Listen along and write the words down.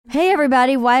Hey,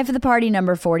 everybody. Wife of the party,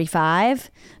 number 45.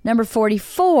 Number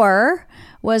 44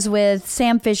 was with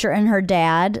Sam Fisher and her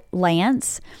dad,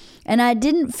 Lance. And I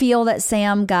didn't feel that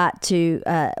Sam we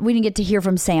didn't get to hear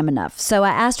from Sam enough. So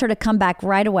I asked her to come back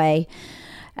right away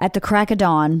at the crack of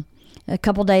dawn, a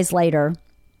couple days later,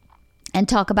 and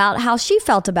talk about how she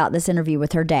felt about this interview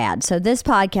with her dad. So this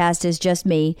podcast is just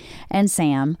me and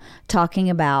Sam talking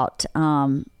about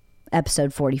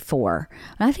episode 44.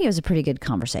 And I think it was a pretty good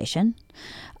conversation.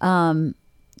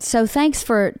 So thanks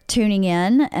for tuning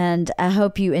in, and I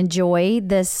hope you enjoy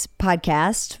this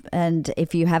podcast. And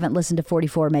if you haven't listened to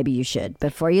 44, maybe you should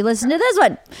before you listen to this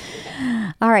one.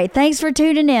 All right. Thanks for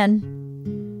tuning in.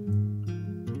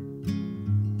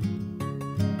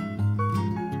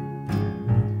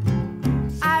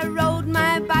 I rode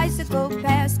my bicycle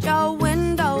past your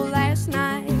window last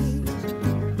night.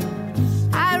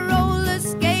 I roller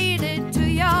skated to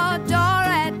your door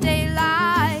at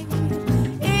daylight.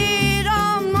 It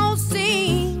almost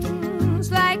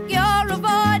seems like you're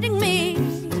avoiding me.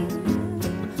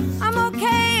 I'm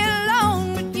okay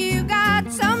alone, but you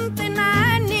got something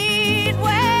I need.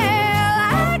 Well,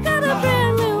 I got a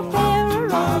brand new pair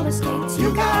of roller skates.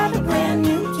 You got a brand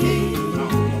new key.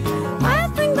 I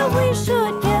think that we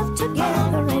should get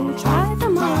together and try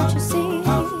them out, you see.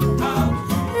 La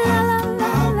la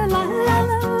la la la la la la la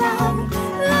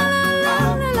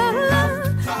la.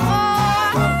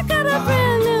 Oh, I got a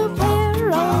brand new pair of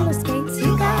roller skates.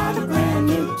 You got a brand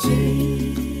new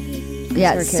key.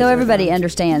 Yeah, so everybody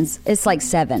understands it's like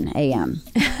 7 a.m.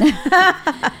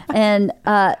 And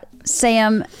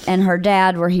Sam and her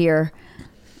dad were here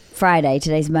Friday.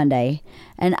 Today's Monday.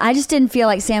 And I just didn't feel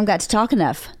like Sam got to talk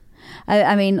enough.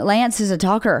 I mean, Lance is a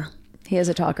talker. He is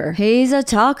a talker. He's a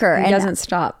talker. He doesn't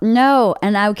stop. No.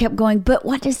 And I kept going, but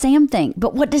what does Sam think?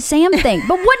 But what does Sam think?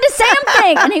 But what does Sam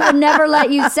think? And he would never let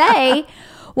you say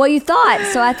what you thought.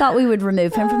 So I thought we would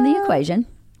remove him from the equation.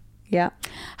 Yeah.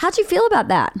 How'd you feel about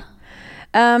that?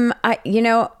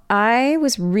 I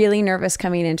was really nervous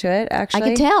coming into it, actually. I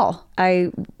could tell.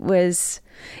 I was,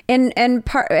 and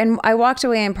I walked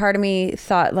away and part of me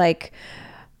thought like,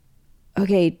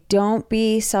 okay, don't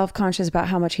be self-conscious about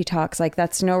how much he talks. Like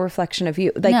that's no reflection of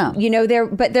you. Like, no.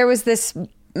 There was this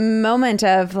moment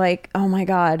of like, oh my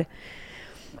God,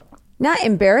 not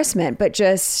embarrassment, but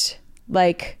just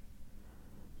like,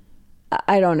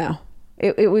 I don't know.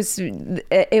 It was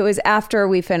after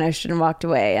we finished and walked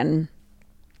away, and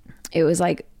it was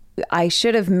like, I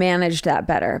should have managed that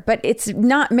better, but it's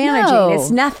not managing. No.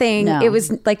 It's nothing. No. It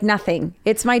was like nothing.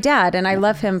 It's my dad and I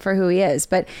love him for who he is,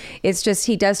 but it's just,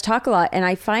 he does talk a lot. And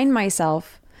I find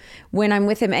myself when I'm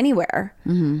with him anywhere,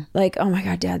 like, oh my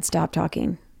God, Dad, stop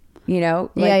talking,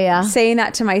 saying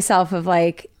that to myself of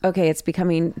like, okay, it's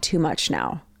becoming too much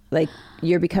now. Like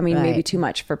you're becoming maybe too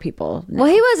much for people now. Well,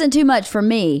 he wasn't too much for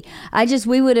me.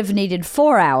 We would have needed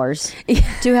 4 hours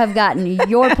to have gotten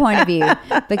your point of view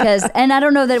and I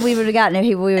don't know that we would have gotten it.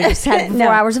 We would have just had 4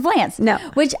 hours of Lance. No.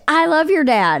 Which I love your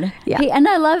dad. Yeah. And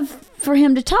I love for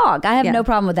him to talk. I have no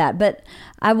problem with that. But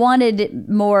I wanted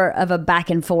more of a back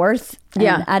and forth.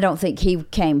 And I don't think he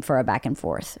came for a back and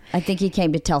forth. I think he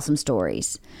came to tell some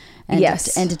stories. And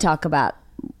and to talk about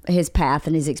his path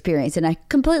and his experience, and I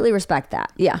completely respect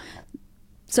that. Yeah.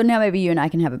 So now maybe you and I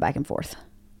can have a back and forth.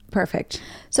 Perfect.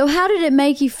 So how did it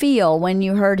make you feel when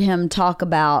you heard him talk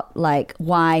about like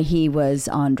why he was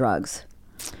on drugs?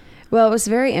 Well, it was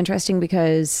very interesting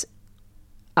because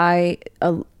a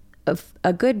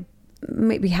good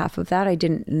maybe half of that I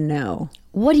didn't know.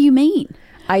 What do you mean?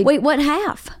 Wait, what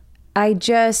half? I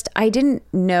didn't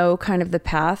know kind of the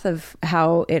path of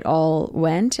how it all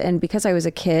went. And because I was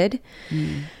a kid,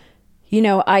 I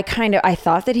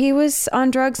thought that he was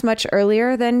on drugs much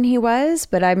earlier than he was,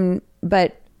 and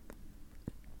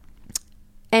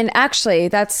actually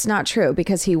that's not true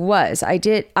because he was. I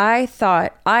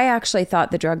actually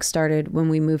thought the drugs started when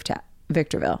we moved to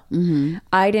Victorville. Mm-hmm.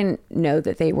 I didn't know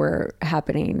that they were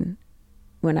happening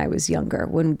when I was younger,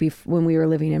 when we were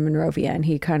living in Monrovia, and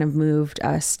he kind of moved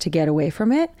us to get away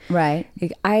from it. Right.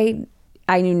 I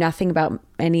knew nothing about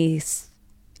any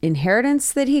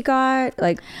inheritance that he got.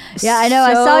 Like, yeah, I know.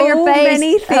 I saw your face.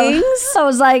 Many things. I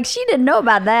was like, she didn't know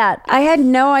about that. I had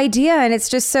no idea, and it's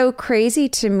just so crazy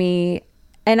to me.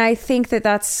 And I think that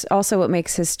that's also what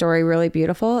makes his story really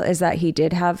beautiful, is that he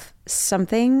did have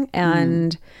something,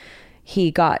 and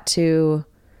he got to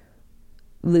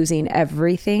losing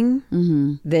everything,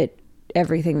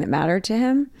 everything that mattered to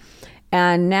him.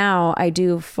 And now I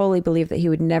do fully believe that he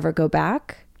would never go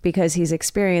back because he's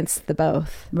experienced the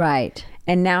both. Right.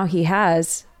 And now he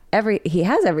has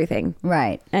everything.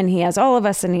 Right. And he has all of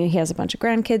us, and he has a bunch of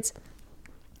grandkids.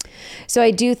 So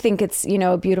I do think it's,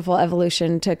 a beautiful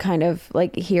evolution to kind of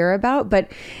like hear about.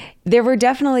 But there were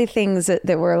definitely things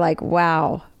that were like,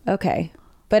 wow, okay.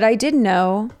 But I did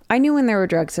know, I knew when there were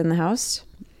drugs in the house.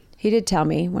 He did tell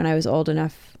me when I was old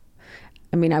enough.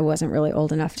 I mean, I wasn't really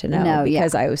old enough to know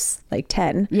because I was like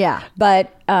 10. Yeah.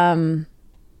 But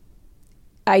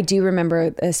I do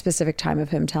remember a specific time of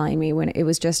him telling me when it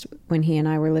was just when he and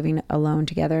I were living alone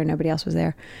together and nobody else was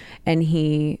there. And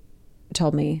he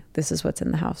told me, this is what's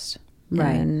in the house.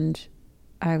 Right. And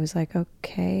I was like,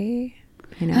 okay.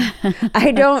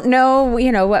 I don't know,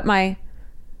 what my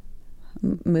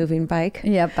moving bike.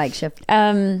 Yeah, bike shift.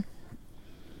 I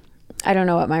don't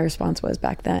know what my response was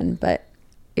back then, but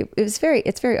it's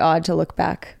very odd to look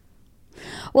back.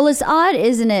 Well, it's odd,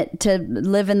 isn't it, to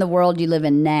live in the world you live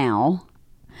in now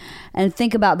and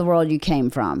think about the world you came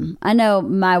from. I know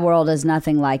my world is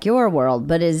nothing like your world,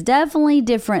 but it's definitely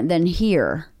different than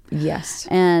here. Yes.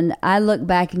 And I look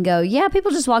back and go, yeah,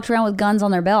 people just walked around with guns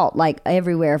on their belt, like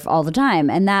everywhere all the time.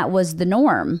 And that was the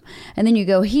norm. And then you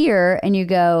go here and you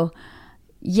go,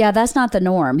 yeah, that's not the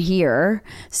norm here.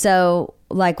 So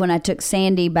like when I took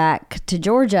Sandy back to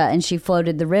Georgia and she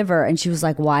floated the river and she was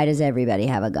like, why does everybody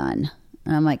have a gun?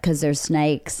 And I'm like, because there's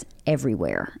snakes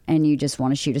everywhere and you just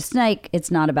want to shoot a snake. It's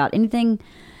not about anything.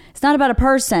 It's not about a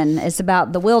person. It's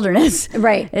about the wilderness.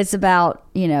 Right. It's about,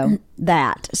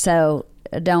 that. So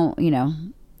don't,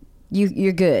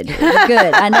 you're good. You're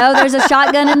good. I know there's a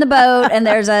shotgun in the boat and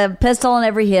there's a pistol on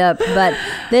every hip, but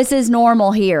this is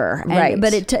normal here. And, right.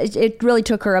 But it really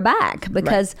took her aback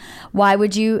because why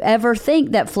would you ever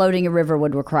think that floating a river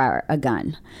would require a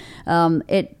gun?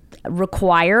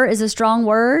 Require is a strong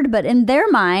word, but in their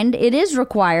mind, it is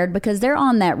required because they're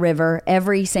on that river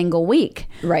every single week.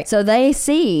 Right. So they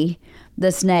see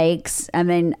the snakes. I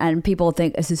mean, and people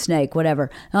think it's a snake,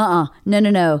 whatever.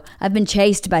 No. I've been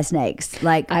chased by snakes.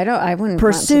 Like I wouldn't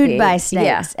pursued by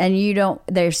snakes, yeah. And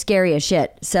they're scary as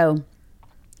shit. So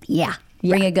yeah.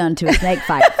 Bring a gun to a snake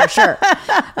fight for sure.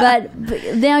 But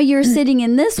now you're sitting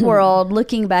in this world,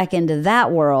 looking back into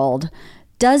that world.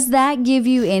 Does that give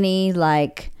you any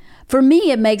for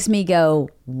me, it makes me go,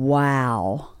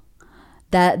 wow,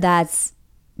 that's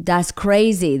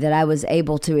crazy that I was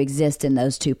able to exist in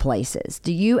those two places.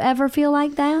 Do you ever feel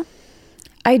like that?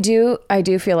 I do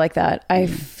feel like that. I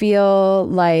feel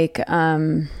like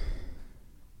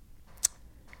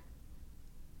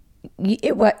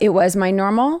it was my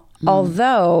normal,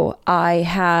 although I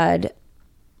had,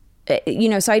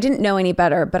 so I didn't know any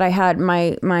better, but I had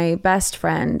my best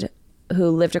friend who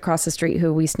lived across the street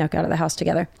who we snuck out of the house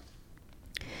together.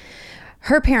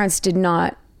 Her parents did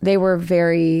not, they were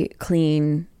very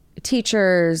clean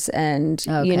teachers and,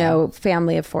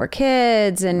 family of 4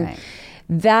 kids. And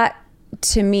that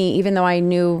to me, even though I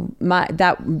knew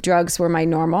that drugs were my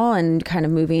normal and kind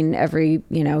of moving every,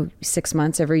 6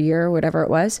 months, every year, whatever it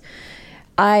was,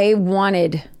 I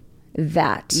wanted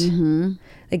that. Mm-hmm.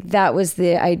 Like that was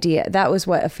the idea. That was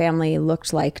what a family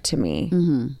looked like to me.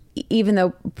 Mm-hmm. Even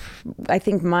though I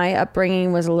think my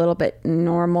upbringing was a little bit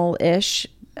normal-ish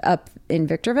up in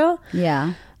Victorville.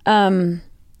 Yeah. And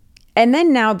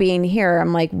then now being here,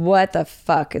 I'm like, what the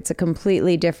fuck? It's a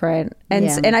completely different.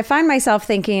 And I find myself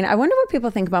thinking, I wonder what people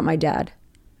think about my dad.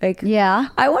 Like, yeah.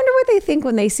 I wonder what they think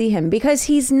when they see him because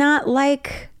he's not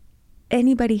like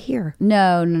anybody here.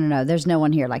 No. There's no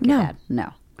one here like your dad.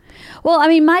 No. Well, I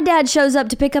mean, my dad shows up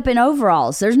to pick up in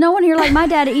overalls. There's no one here like my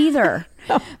dad either.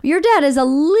 No. Your dad is a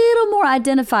little more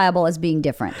identifiable as being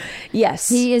different. Yes.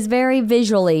 He is very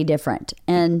visually different.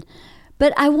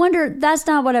 But I wonder, that's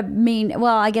not what I mean.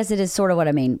 Well, I guess it is sort of what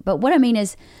I mean. But what I mean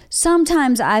is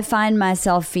sometimes I find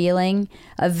myself feeling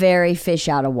a very fish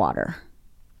out of water.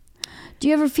 Do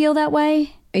you ever feel that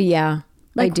way? Yeah,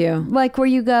 I do. Like where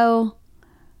you go,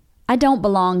 I don't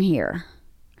belong here.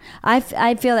 I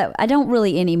feel that I don't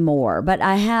really anymore, but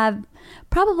I have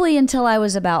probably until I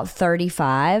was about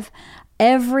 35.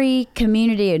 Every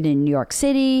community in New York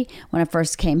City, when I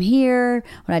first came here,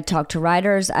 when I talked to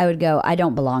writers, I would go, I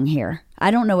don't belong here.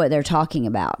 I don't know what they're talking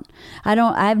about.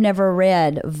 I've never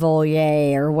read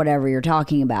Voliere or whatever you're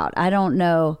talking about. I don't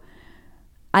know.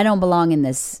 I don't belong in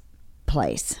this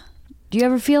place. Do you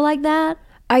ever feel like that?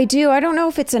 I do. I don't know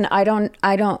if it's an I don't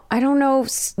know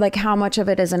like how much of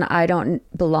it is an I don't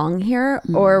belong here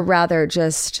or rather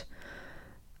just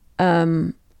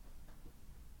I'm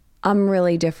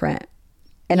really different.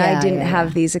 And I didn't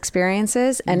have these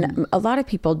experiences. And a lot of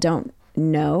people don't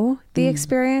know the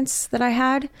experience that I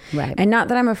had. Right. And not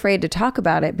that I'm afraid to talk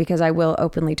about it because I will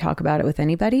openly talk about it with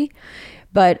anybody.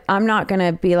 But I'm not going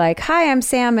to be like, hi, I'm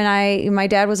Sam. And my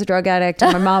dad was a drug addict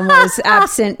and my mom was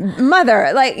absent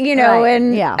mother. Like, Right.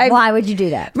 and yeah. Why would you do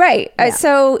that? Right. Yeah.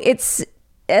 So it's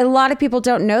a lot of people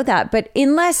don't know that, but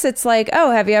unless it's like,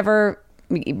 oh, have you ever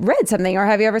read something or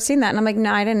have you ever seen that? And I'm like,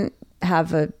 no, I didn't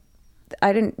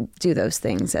do those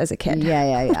things as a kid.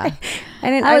 Yeah.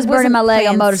 I was burning wasn't my leg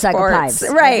on playing motorcycle sports.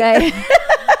 pipes. Right. Okay?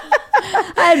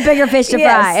 I had bigger fish to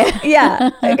fry.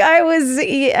 Yeah. Like I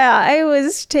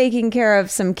was taking care of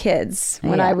some kids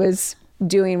when I was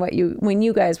doing when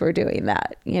you guys were doing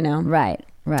that, you know? Right.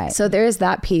 So there's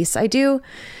that piece. It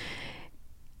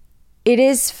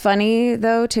is funny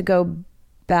though, to go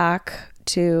back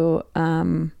to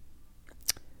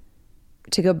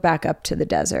back up to the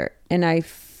desert. And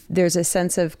there's a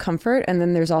sense of comfort. And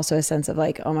then there's also a sense of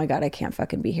like, oh my God, I can't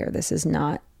fucking be here. This is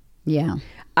not. Yeah.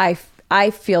 I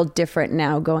feel different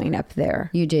now going up there.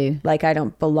 You do. Like I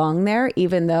don't belong there,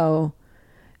 even though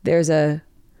there's a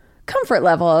comfort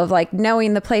level of like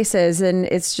knowing the places. And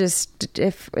it's just,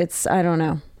 I don't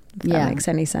know if that makes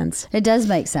any sense. It does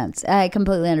make sense. I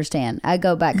completely understand. I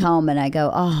go back home and I go,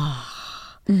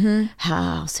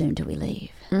 how soon do we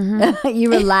leave?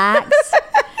 You relax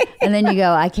and then you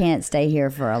go, I can't stay here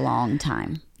for a long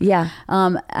time. Yeah.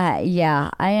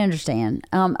 I understand.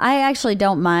 I actually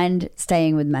don't mind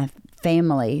staying with my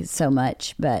family so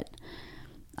much, but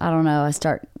I don't know. I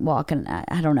start walking.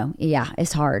 I don't know. Yeah,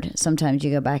 it's hard. Sometimes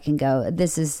you go back and go,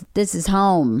 this is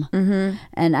home,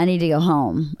 and I need to go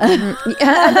home at the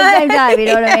same time. You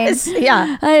know what I mean?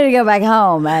 Yeah. I need to go back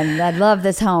home, and I love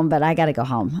this home, but I got to go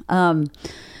home.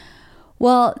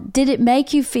 Well, did it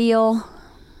make you feel?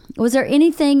 Was there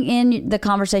anything in the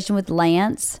conversation with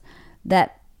Lance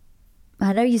that?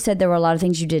 I know you said there were a lot of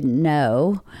things you didn't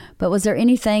know, but was there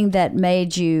anything that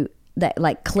made you, that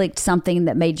like clicked something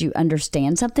that made you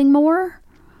understand something more?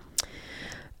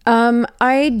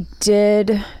 I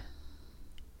did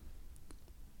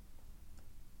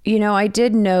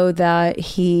know that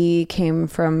he came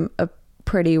from a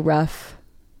pretty rough,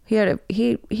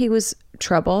 he was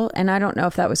trouble, and I don't know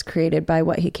if that was created by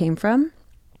what he came from.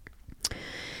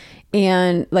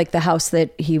 And like the house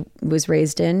that he was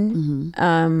raised in,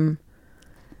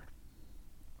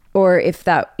 or if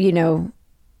that,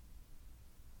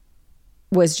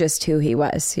 was just who he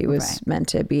was. He was meant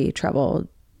to be a troubled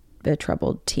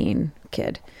teen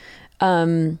kid.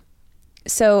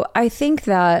 So I think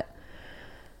that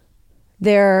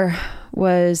there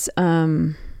was,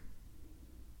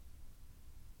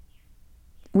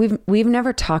 we've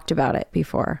never talked about it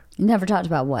before. You never talked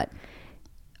about what?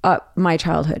 My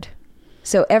childhood.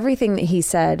 So everything that he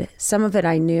said, some of it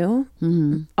I knew,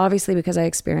 obviously because I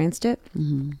experienced it.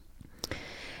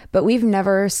 But we've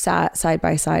never sat side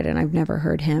by side, and I've never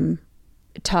heard him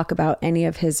talk about any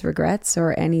of his regrets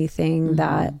or anything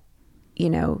that,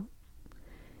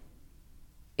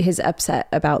 his upset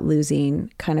about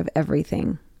losing kind of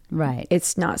everything. Right.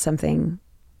 It's not something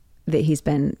that he's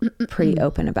been pretty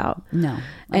open about. No,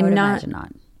 I would imagine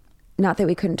not. Not that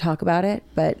we couldn't talk about it,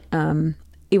 but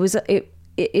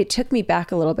it took me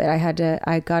back a little bit.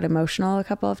 I got emotional a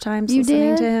couple of times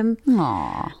listening to him.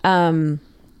 Aww.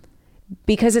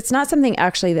 Because it's not something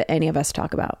actually that any of us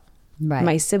talk about. Right.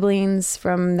 My siblings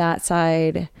from that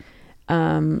side,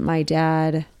 my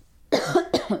dad.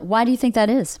 Why do you think that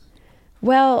is?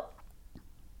 Well,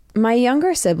 my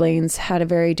younger siblings had a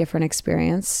very different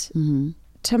experience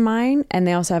to mine, and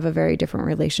they also have a very different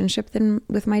relationship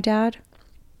with my dad.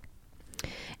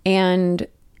 And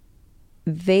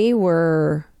they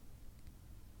were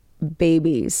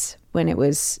babies when it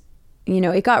was,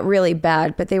 it got really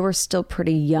bad, but they were still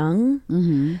pretty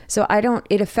young. So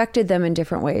it affected them in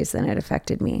different ways than it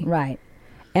affected me. Right.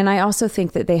 And I also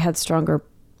think that they had stronger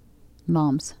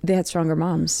moms.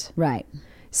 Right.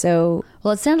 So,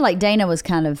 well, it sounded like Dana was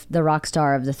kind of the rock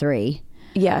star of the three.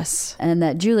 Yes. And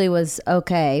that Julie was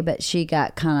okay, but she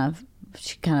kind of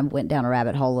went down a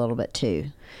rabbit hole a little bit too.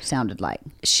 Sounded like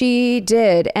she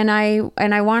did. And I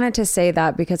wanted to say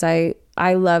that because I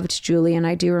loved Julie, and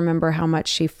I do remember how much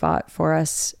she fought for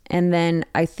us. And then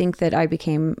I think that I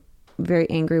became very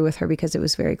angry with her because it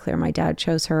was very clear my dad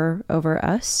chose her over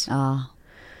us.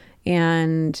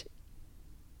 And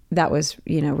that was,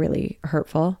 really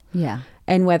hurtful. Yeah.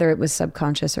 And whether it was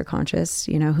subconscious or conscious,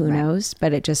 who knows?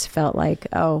 But it just felt like,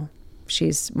 oh,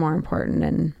 she's more important,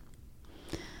 and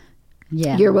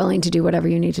you're willing to do whatever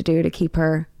you need to do to keep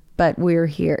her. But we're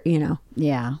here,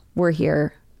 Yeah. We're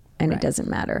here, and it doesn't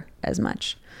matter as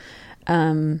much.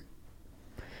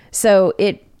 So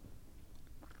it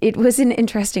was an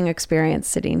interesting experience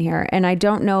sitting here, and I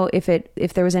don't know if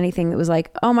there was anything that was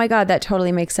like, oh my God, that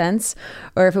totally makes sense,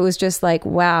 or if it was just like,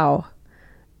 wow,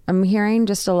 I'm hearing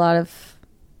just a lot of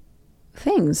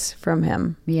things from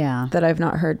him that I've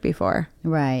not heard before.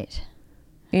 Right.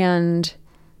 And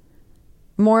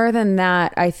more than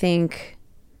that, I think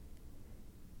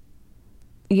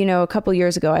you know, a couple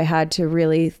years ago, I had to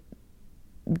really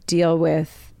deal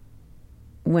with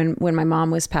when my mom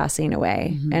was passing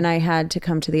away. And I had to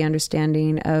come to the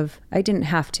understanding of, I didn't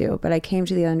have to, but I came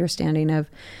to the understanding of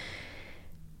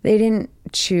they didn't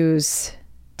choose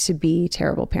to be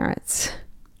terrible parents.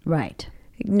 Right.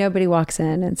 Nobody walks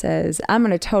in and says, I'm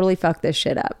going to totally fuck this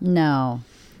shit up. No,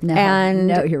 And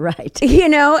no, you're right. You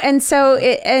know, and so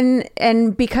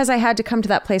and because I had to come to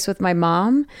that place with my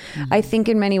mom, I think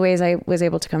in many ways I was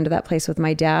able to come to that place with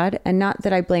my dad, and not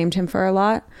that I blamed him for a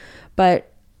lot,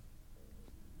 but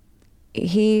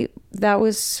that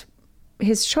was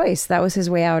his choice. That was his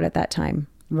way out at that time.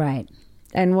 Right.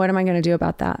 And what am I going to do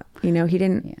about that? You know,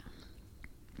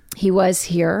 he was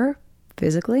here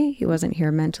physically. He wasn't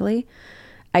here mentally.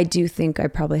 I do think I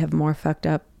probably have more fucked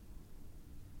up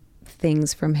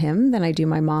things from him than I do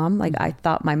my mom. Like, I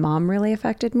thought my mom really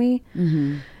affected me.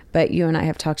 But you and I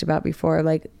have talked about before,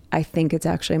 like, I think it's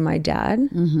actually my dad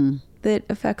that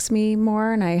affects me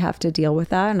more, and I have to deal with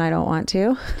that, and I don't want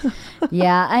to.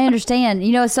 Yeah, I understand.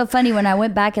 You know, it's so funny when I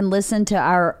went back and listened to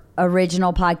our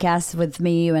original podcast with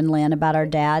me, you, and Lynn about our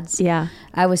dads. Yeah.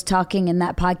 I was talking in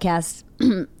that podcast,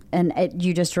 and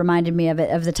you just reminded me of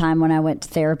the time when I went to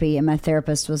therapy, and my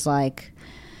therapist was like,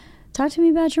 talk to me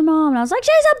about your mom. And I was like,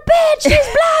 she's a bitch.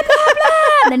 She's blah, blah,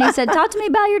 blah. And then he said, talk to me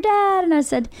about your dad. And I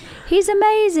said, he's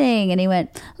amazing. And he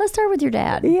went, let's start with your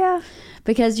dad. Yeah.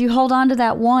 Because you hold on to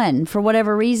that one for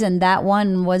whatever reason. That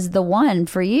one was the one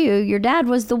for you. Your dad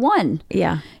was the one.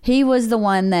 Yeah. He was the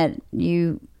one that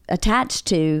you attached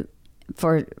to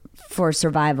for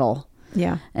survival.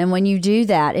 Yeah. And when you do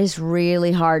that, it's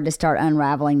really hard to start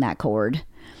unraveling that cord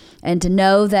and to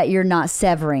know that you're not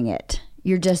severing it.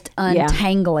 You're just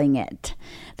untangling it.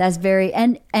 That's very,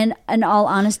 and in all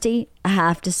honesty, I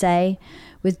have to say,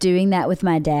 with doing that with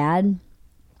my dad,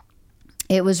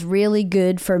 it was really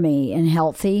good for me and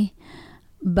healthy,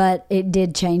 but it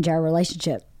did change our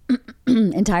relationship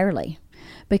entirely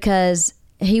because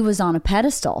he was on a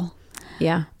pedestal.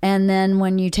 Yeah. And then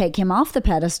when you take him off the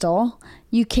pedestal,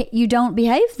 you don't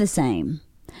behave the same.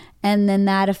 And then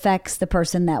that affects the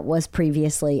person that was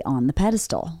previously on the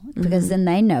pedestal because then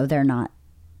they know they're not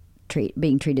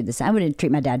being treated the same. I wouldn't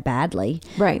treat my dad badly.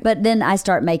 Right. But then I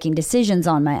start making decisions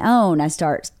on my own. I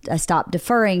stop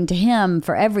deferring to him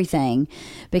for everything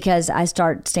because I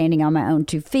start standing on my own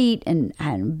 2 feet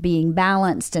and being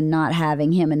balanced and not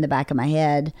having him in the back of my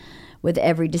head with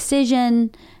every decision.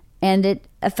 And it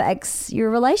affects your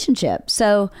relationship.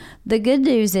 So the good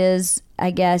news is,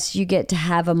 I guess, you get to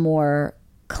have a more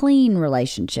clean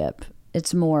relationship.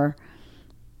 It's more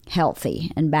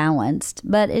healthy and balanced,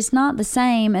 but it's not the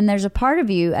same. And there's a part of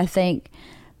you, I think,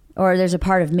 or there's a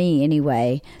part of me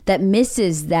anyway, that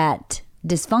misses that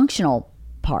dysfunctional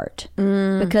part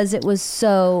because it was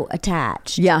so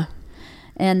attached. Yeah.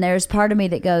 And there's part of me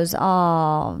that goes,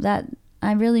 oh, that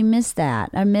I really miss that.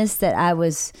 I miss that I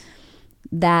was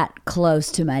that close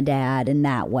to my dad in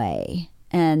that way.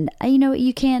 And you know,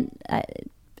 you can't,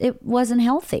 it wasn't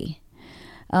healthy.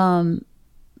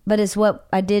 But it's what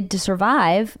I did to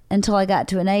survive until I got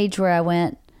to an age where I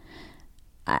went,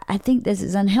 I think this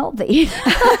is unhealthy.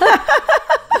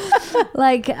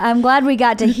 Like, I'm glad we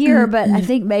got to here, but I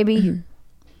think maybe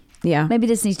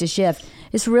this needs to shift.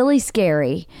 It's really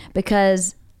scary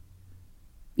because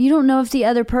you don't know if the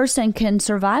other person can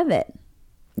survive it.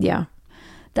 Yeah.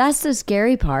 That's the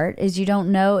scary part, is you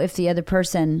don't know if the other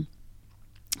person,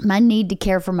 my need to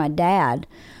care for my dad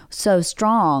was so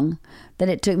strong that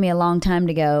it took me a long time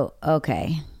to go,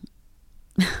 okay.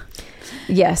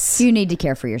 Yes. You need to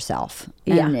care for yourself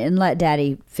and let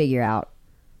daddy figure out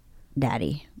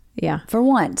daddy. Yeah. For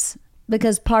once.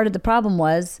 Because part of the problem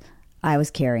was I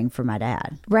was caring for my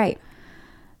dad. Right.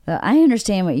 So I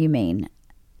understand what you mean.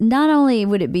 Not only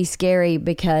would it be scary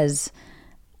because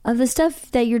of the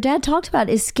stuff that your dad talked about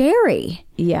is scary.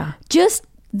 Yeah. Just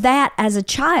that as a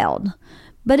child.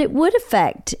 But it would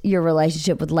affect your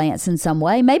relationship with Lance in some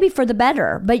way, maybe for the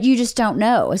better, but you just don't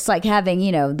know. It's like having,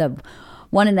 you know, the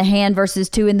 1 in the hand versus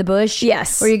 2 in the bush.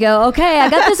 Yes. Where you go, okay,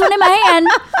 I got this one in my hand.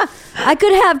 I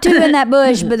could have 2 in that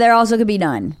bush, but there also could be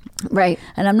none. Right.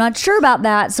 And I'm not sure about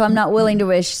that, so I'm not willing to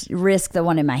risk the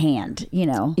one in my hand, you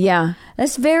know. Yeah.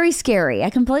 That's very scary. I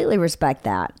completely respect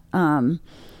that.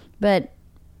 But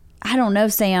I don't know,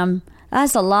 Sam.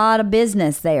 That's a lot of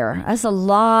business there. That's a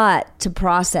lot to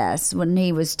process when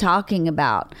he was talking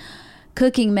about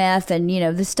cooking meth and, you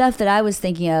know, the stuff that I was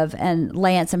thinking of. And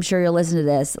Lance, I'm sure you'll listen to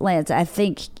this. Lance, I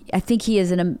think he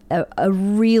is a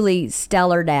really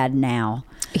stellar dad now.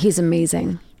 He's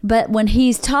amazing. But when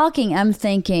he's talking, I'm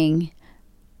thinking,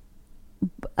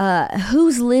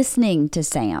 who's listening to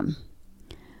Sam?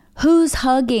 Who's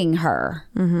hugging her?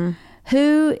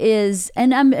 who is,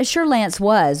 and I'm sure Lance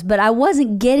was, but I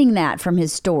wasn't getting that from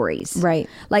his stories. Right.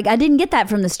 Like, I didn't get that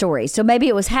from the stories. So maybe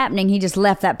it was happening. He just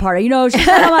left that part. She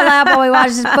sat on my lap while we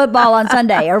watched football on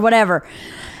Sunday or whatever.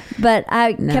 But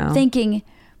I kept thinking,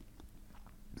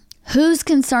 who's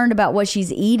concerned about what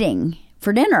she's eating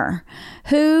for dinner?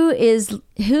 Who is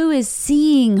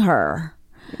seeing her?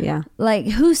 Yeah. Like,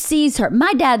 who sees her?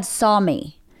 My dad saw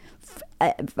me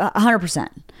 100%.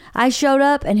 I showed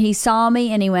up and he saw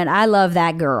me and he went, I love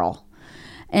that girl.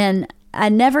 And I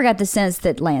never got the sense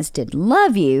that Lance didn't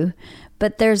love you,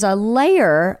 but there's a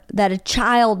layer that a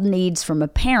child needs from a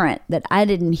parent that I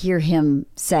didn't hear him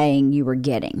saying you were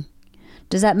getting.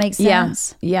 Does that make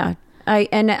sense? Yeah.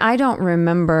 I don't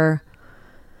remember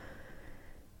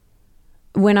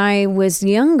when I was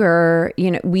younger,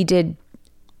 we did,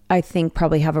 I think,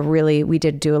 probably we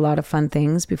did do a lot of fun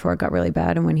things before it got really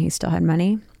bad and when he still had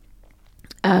money.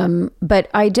 But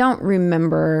I don't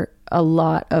remember a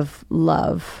lot of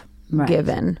love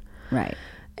given. Right.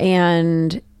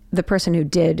 And the person who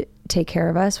did take care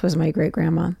of us was my great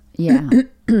grandma. Yeah.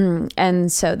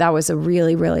 And so that was a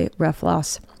really, really rough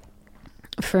loss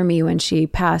for me when she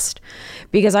passed,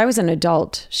 because I was an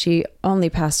adult. She only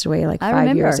passed away like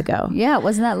 5 years ago. Yeah, it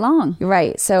wasn't that long.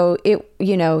 Right. So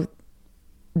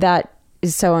that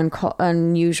is so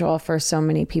unusual for so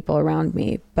many people around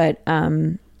me. But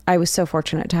I was so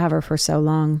fortunate to have her for so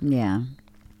long. Yeah.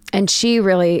 And she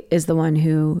really is the one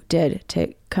who did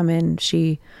come in.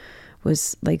 She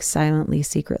was like silently,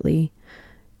 secretly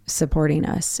supporting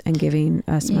us and giving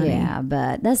us money. Yeah,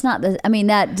 but that's not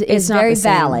that is very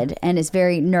valid and it's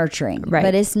very nurturing. Right.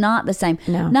 But it's not the same.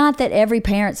 No. Not that every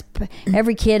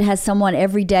kid has someone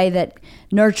every day that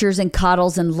nurtures and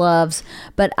coddles and loves.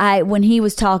 But when he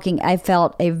was talking, I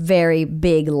felt a very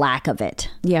big lack of it.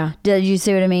 Yeah. Did you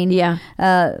see what I mean? Yeah.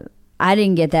 I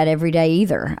didn't get that every day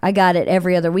either. I got it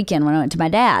every other weekend when I went to my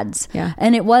dad's. Yeah.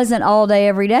 And it wasn't all day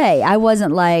every day. I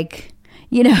wasn't like,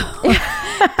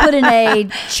 put in a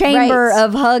chamber Right.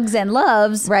 of hugs and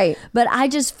loves. Right. But I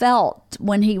just felt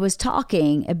when he was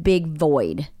talking a big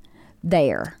void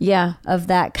there. Yeah. Of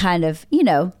that kind of,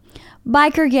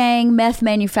 biker gang, meth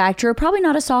manufacturer, probably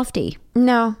not a softie.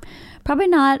 No. Probably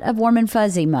not a warm and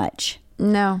fuzzy much.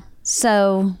 No.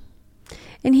 So...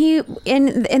 And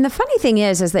and the funny thing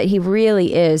is that he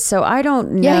really is. So I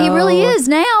don't know. Yeah, he really is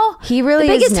now. He really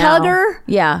the is biggest now. hugger.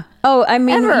 Yeah. Oh, I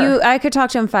mean, Ever. I could talk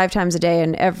to him 5 times a day,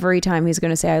 and every time he's going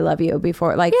to say "I love you"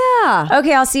 before, like, Yeah.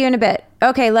 okay, I'll see you in a bit.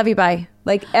 Okay, love you, bye.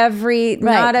 Like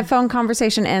not a phone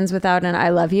conversation ends without an "I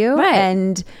love you," Right.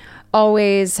 and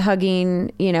always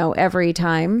hugging, every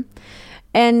time,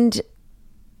 and.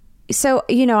 So,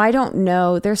 I don't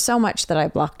know. There's so much that I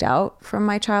blocked out from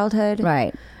my childhood.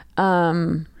 Right.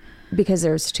 Because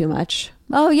there's too much.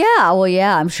 Oh, yeah. Well,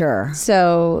 yeah, I'm sure.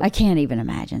 So I can't even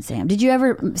imagine, Sam. Did you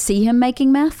ever see him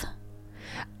making meth?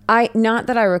 not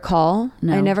that I recall.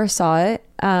 No. I never saw it.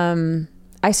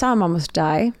 I saw him almost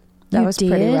die. That You was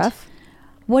pretty did? rough.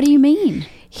 What do you mean?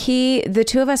 The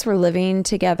two of us were living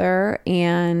together,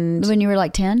 and When you were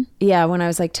like 10? yeah, when I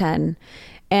was like 10,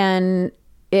 and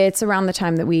it's around the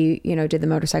time that we, did the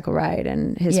motorcycle ride,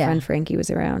 and his Yeah. friend Frankie was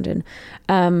around,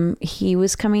 and he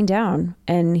was coming down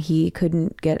and he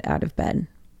couldn't get out of bed.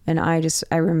 And I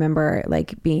remember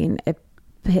like being a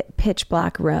pitch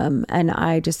black room, and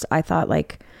I thought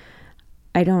like,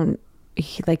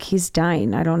 he's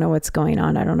dying. I don't know what's going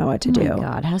on. I don't know what to do. Oh my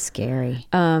God, how scary.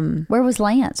 Where was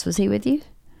Lance? Was he with you?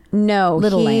 No,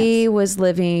 Little he Lance. was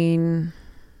living.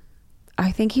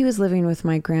 I think he was living with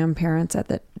my grandparents at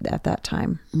that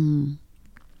time.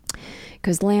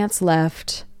 Because Lance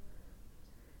left.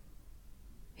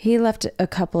 He left a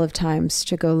couple of times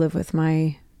to go live with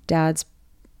my dad's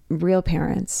real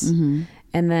parents, and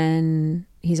then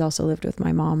he's also lived with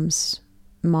my mom's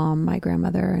mom, my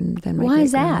grandmother, and then my Why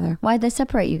is that? great-grandmother. Why'd they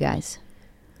separate you guys?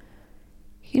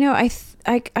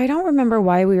 I don't remember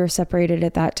why we were separated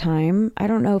at that time. I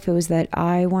don't know if it was that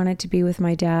I wanted to be with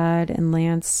my dad and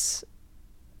Lance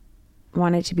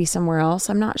wanted to be somewhere else.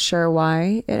 I'm not sure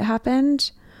why it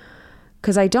happened,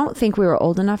 because I don't think we were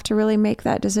old enough to really make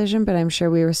that decision, but I'm sure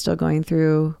we were still going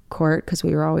through court because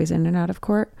we were always in and out of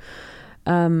court.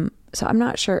 So I'm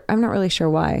not sure. I'm not really sure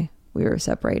why we were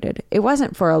separated. It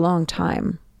wasn't for a long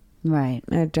time. Right.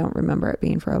 I don't remember it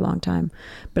being for a long time,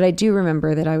 but I do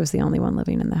remember that I was the only one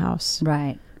living in the house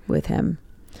Right. with him.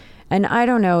 And I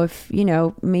don't know if,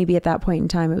 maybe at that point in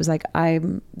time, it was like,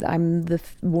 I'm the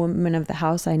woman of the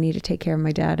house. I need to take care of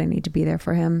my dad. I need to be there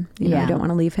for him. I don't want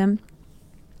to leave him.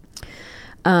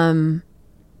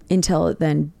 Until it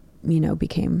then,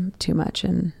 became too much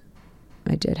and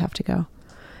I did have to go.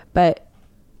 But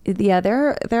Yeah,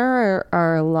 there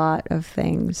are a lot of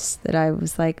things that I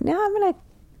was like, no, I'm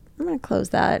gonna close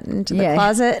that into the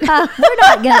closet. We're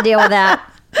not gonna deal with that.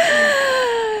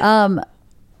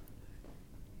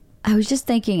 I was just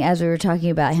thinking as we were talking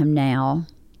about him now,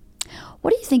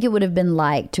 what do you think it would have been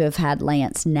like to have had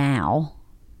Lance now,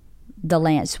 the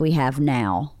Lance we have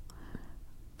now,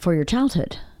 for your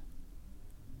childhood?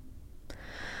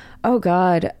 Oh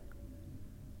God.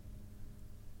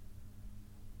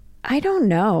 I don't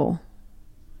know.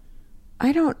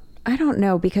 I don't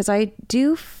know, because I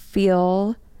do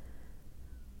feel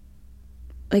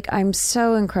like I'm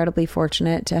so incredibly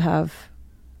fortunate to have.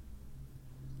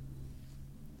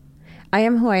 I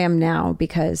am who I am now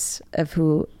because of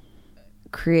who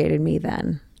created me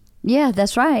then. Yeah,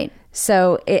 that's right.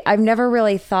 So I've never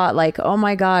really thought like, oh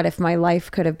my God, if my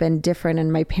life could have been different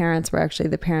and my parents were actually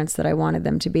the parents that I wanted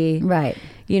them to be. Right.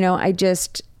 You know,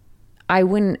 I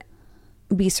wouldn't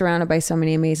be surrounded by so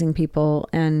many amazing people,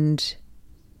 and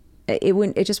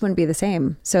it just wouldn't be the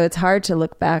same. So it's hard to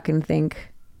look back and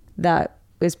think that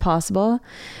is possible.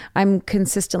 I'm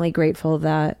consistently grateful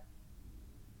that,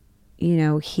 you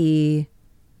know, he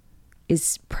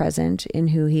is present in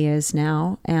who he is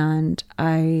now. And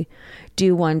I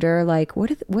do wonder, like,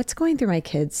 what's going through my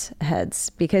kids' heads,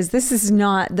 because this is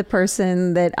not the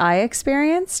person that I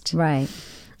experienced. Right.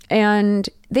 And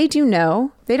they do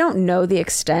know. They don't know the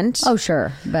extent. Oh,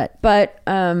 sure. But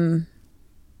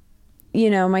you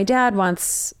know, my dad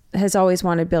has always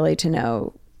wanted Billy to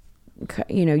know,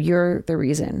 you know, you're the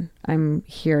reason I'm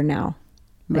here now.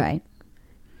 Like, right.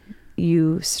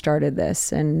 You started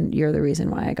this and you're the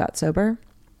reason why I got sober.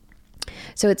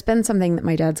 So it's been something that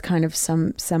my dad's kind of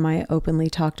semi openly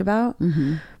talked about.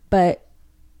 Mm-hmm. But,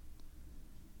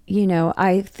 you know,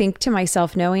 I think to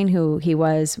myself, knowing who he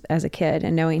was as a kid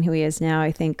and knowing who he is now,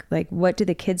 I think, like, what do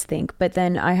the kids think? But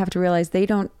then I have to realize they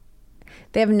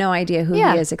have no idea who he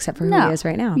is except for who he is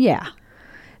right now. Yeah.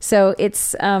 So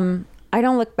it's, I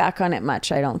don't look back on it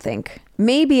much, I don't think.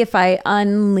 Maybe if I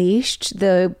unleashed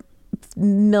the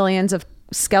millions of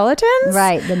skeletons.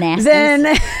 Right, the nasties. Then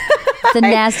the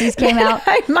nasties came out.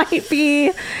 I might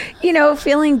be, you know,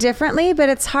 feeling differently, but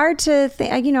it's hard to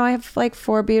think. You know, I have like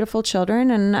 4 beautiful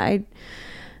children, and I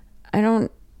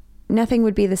don't, nothing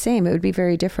would be the same. It would be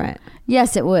very different.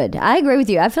 Yes, it would. I agree with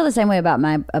you. I feel the same way about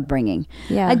my upbringing.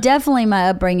 Yeah. My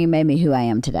upbringing made me who I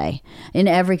am today in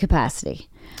every capacity.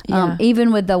 Yeah.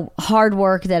 Even with the hard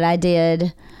work that I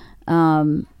did,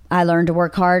 I learned to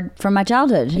work hard from my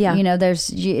childhood. Yeah. You know,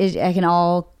 I can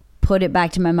all put it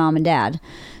back to my mom and dad.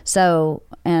 So,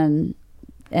 and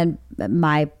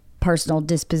my personal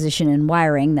disposition and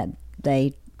wiring that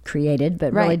they created,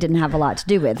 but really didn't have a lot to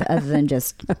do with other than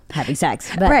just having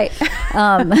sex. But, right.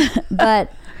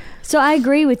 But so I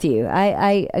agree with you.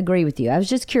 I agree with you. I was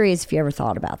just curious if you ever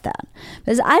thought about that,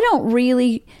 because I don't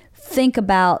really think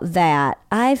about that.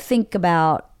 I think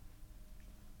about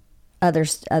other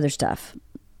stuff.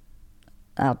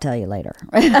 I'll tell you later.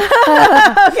 Okay,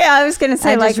 I was going to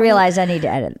say, I just realized I need to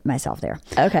edit myself there.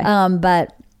 Okay.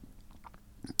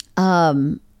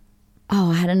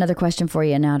 I had another question for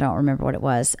you, and now I don't remember what it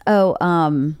was.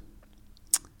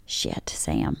 Shit,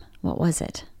 Sam. What was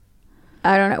it?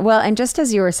 I don't know. Well, and just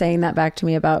as you were saying that back to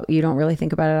me about you don't really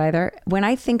think about it either, when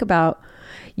I think about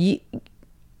you,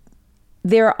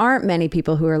 there aren't many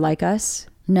people who are like us.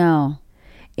 No.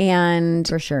 And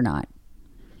for sure not.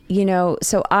 You know,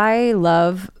 so I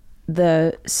love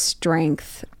the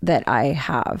strength that I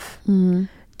have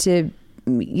to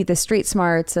the street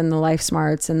smarts and the life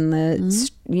smarts and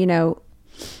the, you know,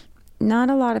 not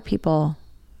a lot of people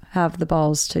have the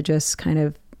balls to just kind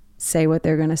of say what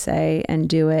they're going to say and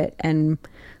do it. And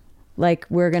like,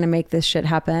 we're going to make this shit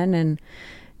happen. And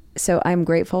so I'm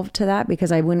grateful to that,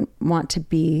 because I wouldn't want to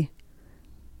be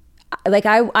like,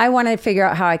 I want to figure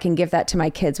out how I can give that to my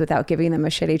kids without giving them a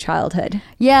shitty childhood.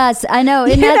 Yes, I know.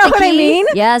 Isn't you that know the what key? I mean?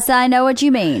 Yes, I know what you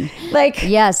mean. Like,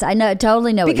 yes, I know.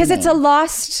 Totally know. Because what you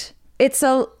mean.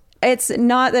 it's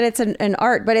not that it's an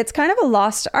art, but it's kind of a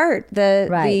lost art.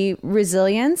 The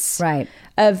resilience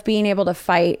of being able to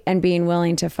fight and being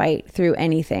willing to fight through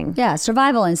anything. Yeah,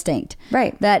 survival instinct.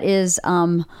 Right. That is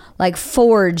like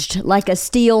forged like a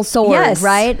steel sword, yes.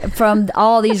 right? From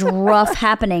all these rough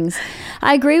happenings.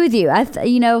 I agree with you.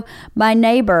 You know, my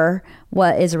neighbor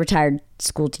is a retired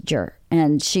school teacher,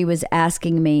 and she was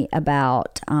asking me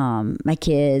about my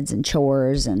kids and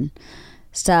chores and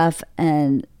stuff,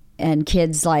 and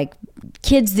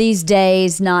kids these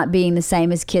days not being the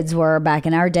same as kids were back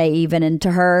in our day, even. And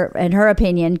to her, in her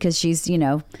opinion, because she's, you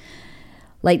know,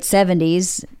 late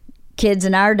 70s, kids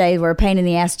in our day were a pain in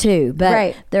the ass too, but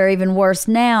Right. they're even worse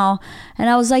now.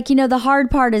 And I was like, the hard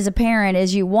part as a parent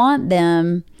is you want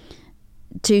them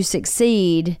to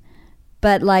succeed,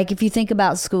 but like if you think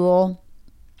about school,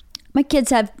 my kids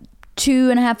have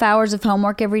 2.5 hours of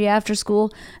homework every day after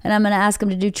school, and I'm going to ask them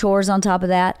to do chores on top of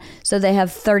that, so they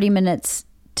have 30 minutes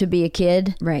to be a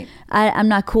kid. Right. I'm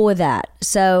not cool with that.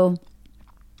 So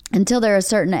until they're a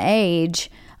certain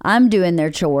age, I'm doing their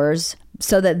chores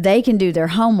so that they can do their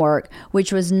homework,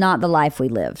 which was not the life we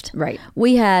lived. Right.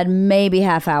 We had maybe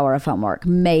half hour of homework,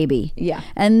 maybe. Yeah.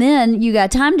 And then you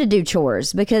got time to do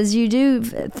chores because you do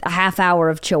a half hour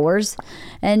of chores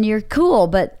and you're cool,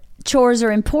 but chores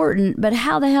are important. But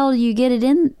how the hell do you get it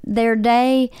in their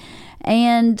day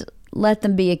and let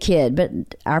them be a kid? But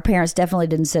our parents definitely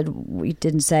didn't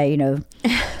say,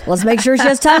 let's make sure she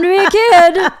has time to be a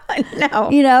kid. No.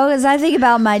 Because I think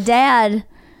about my dad,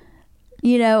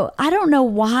 I don't know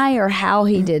why or how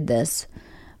he did this,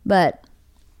 but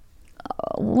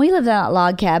when we lived in a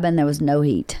log cabin, there was no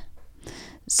heat.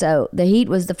 So the heat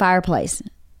was the fireplace.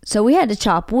 So we had to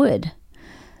chop wood.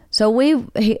 So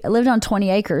he lived on 20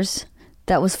 acres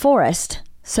that was forest.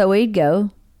 So we'd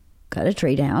go cut a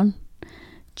tree down,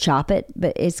 chop it,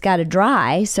 but it's got to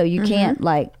dry, so you can't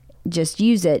just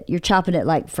use it. You're chopping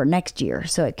it for next year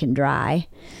so it can dry.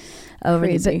 But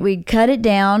we'd cut it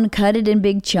down, cut it in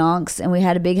big chunks, and we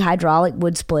had a big hydraulic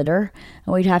wood splitter,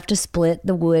 and we'd have to split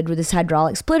the wood with this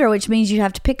hydraulic splitter, which means you'd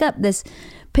have to pick up this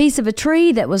piece of a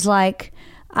tree that was 18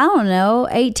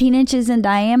 inches in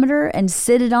diameter and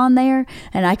sit it on there,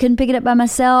 and I couldn't pick it up by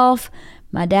myself.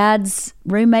 My dad's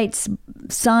roommate's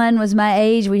son was my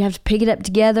age. We'd have to pick it up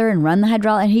together and run the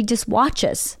hydraulic, and he'd just watch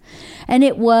us. And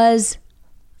it was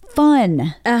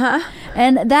fun.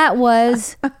 And that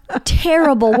was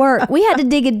terrible work. We had to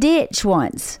dig a ditch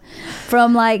once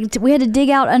we had to dig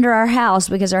out under our house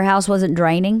because our house wasn't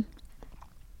draining.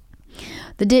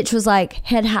 The ditch was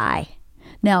head high.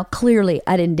 Now, clearly,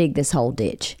 I didn't dig this whole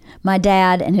ditch. My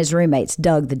dad and his roommates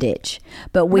dug the ditch.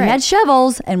 But we had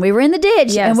shovels, and we were in the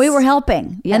ditch, and we were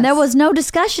helping. Yes. And there was no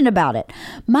discussion about it.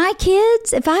 My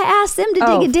kids, if I asked them to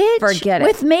dig a ditch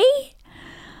with me,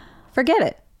 forget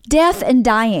it. Death and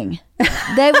dying.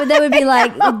 They would be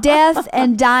like, death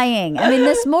and dying. I mean,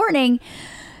 this morning,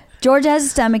 George has a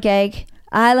stomach ache.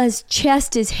 Isla's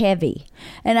chest is heavy.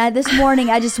 And this morning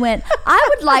I just went, I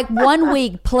would like 1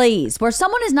 week, please, where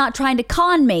someone is not trying to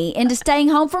con me into staying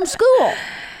home from school.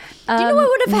 Do you know what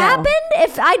would have happened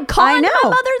if I'd conned my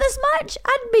mother this much?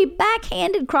 I'd be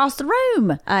backhanded across the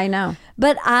room. I know.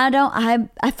 But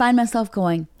I find myself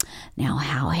going, now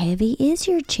how heavy is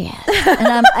your chest?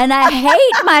 And I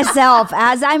hate myself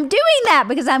as I'm doing that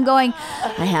because I'm going,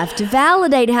 I have to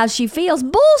validate how she feels.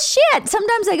 Bullshit.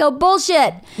 Sometimes I go,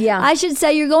 bullshit. Yeah. I should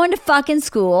say you're going to fucking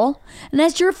school and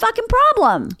that's your fucking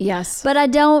problem. Yes. But I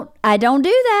don't do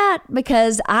that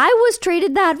because I was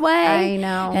treated that way. I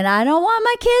know. And I don't want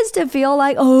my kids to feel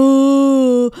like,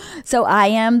 oh. So I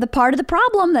am the part of the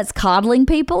problem that's coddling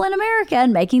people in America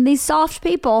and making these soft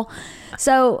people.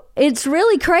 So it's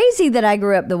really crazy that I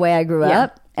grew up the way I grew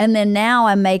up. And then now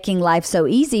I'm making life so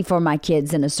easy for my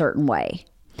kids in a certain way.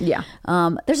 Yeah.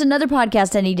 There's another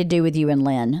podcast I need to do with you and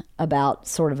Lynn about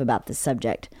this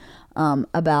subject,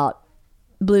 about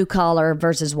blue collar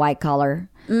versus white collar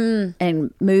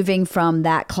and moving from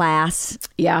that class.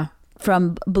 Yeah.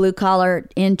 From blue collar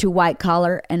into white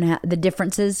collar and the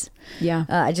differences. Yeah.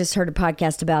 I just heard a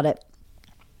podcast about it.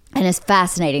 And it's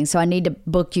fascinating. So I need to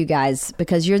book you guys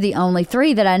because you're the only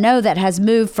three that I know that has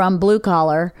moved from blue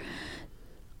collar.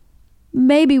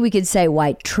 Maybe we could say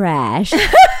white trash.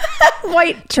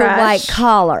 White trash. To white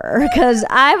collar. Because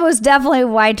I was definitely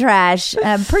white trash.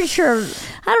 I'm pretty sure,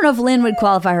 I don't know if Lynn would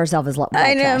qualify herself as white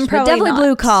trash. But definitely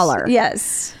blue collar.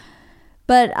 Yes.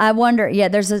 But I wonder,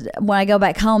 when I go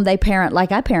back home, they parent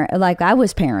like I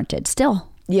was parented still.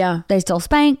 Yeah. They still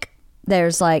spank.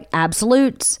 There's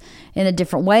absolutes in a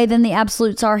different way than the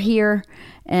absolutes are here.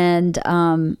 And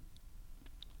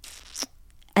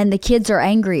the kids are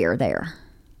angrier there.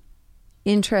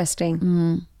 Interesting.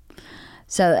 Mm-hmm.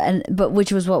 So, but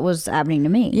which was what was happening to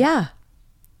me. Yeah.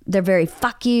 They're very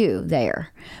fuck you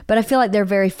there. But I feel like they're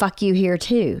very fuck you here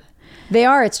too. They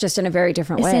are. It's just in a very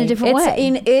different way. It's in a different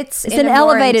way. It's an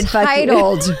elevated fuck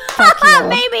you. Fuck you.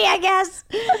 Maybe, I guess.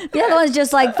 The other one's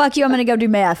just fuck you, I'm going to go do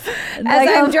meth. As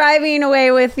I'm driving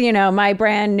away with, my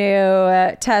brand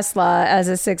new Tesla as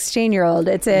a 16-year-old,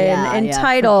 it's an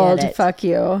entitled fuck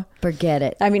you. Forget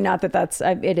it. I mean, not that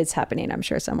it is happening, I'm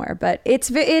sure, somewhere, but it's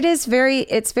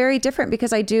very different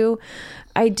because I don't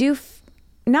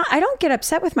get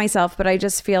upset with myself, but I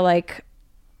just feel like,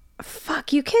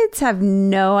 fuck, you kids have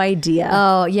no idea.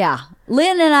 Oh, yeah.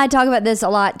 Lynn and I talk about this a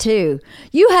lot too.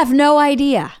 You have no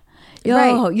idea.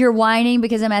 Oh, Right. you're whining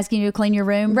because I'm asking you to clean your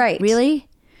room? Right. Really?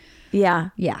 Yeah.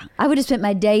 Yeah. I would have spent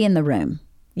my day in the room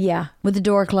Yeah. with the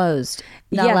door closed,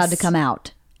 not Yes. allowed to come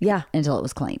out Yeah. until it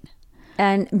was clean.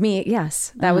 And me,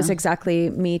 yes, that was exactly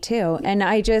me too. And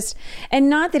and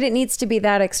not that it needs to be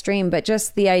that extreme, but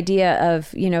just the idea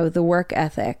of, the work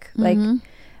ethic. Like,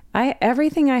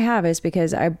 everything I have is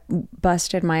because I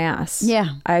busted my ass. Yeah.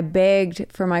 I begged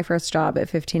for my first job at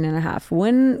 15 and a half.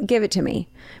 Wouldn't give it to me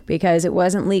because it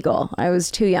wasn't legal. I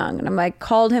was too young. And I'm like,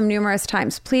 called him numerous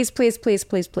times. Please, please, please,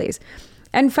 please, please.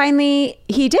 And finally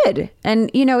he did.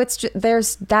 And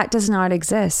that does not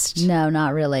exist. No,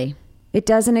 not really. It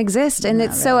doesn't exist. And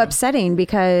it's so upsetting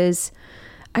because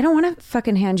I don't want to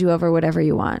fucking hand you over whatever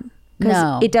you want. Because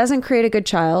No. it doesn't create a good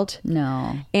child.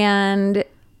 No. And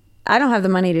I don't have the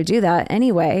money to do that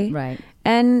anyway. Right.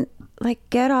 And like,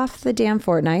 get off the damn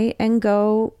Fortnite and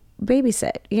go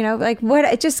babysit.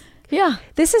 Yeah.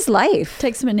 This is life.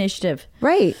 Take some initiative.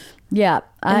 Right. Yeah.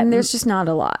 And there's just not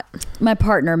a lot. My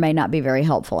partner may not be very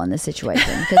helpful in this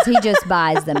situation because he just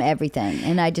buys them everything.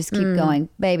 And I just keep going,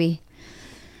 baby,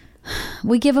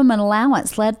 we give them an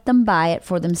allowance. Let them buy it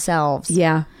for themselves.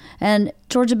 Yeah. And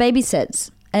Georgia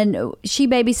babysits. And she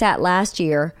babysat last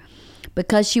year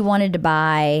because she wanted to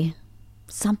buy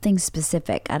something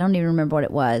specific. I don't even remember what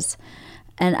it was.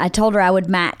 And I told her I would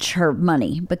match her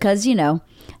money because,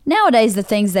 nowadays the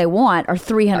things they want are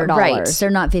 $300. Right.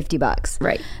 They're not $50.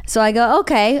 Right. So I go,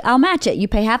 okay, I'll match it. You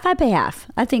pay half, I pay half.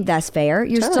 I think that's fair.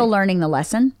 You're Totally. still learning the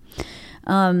lesson.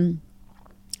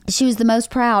 She was the most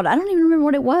proud. I don't even remember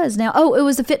what it was now. Oh, it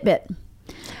was a Fitbit.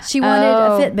 She wanted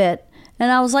a Fitbit.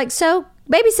 And I was like, so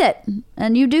babysit.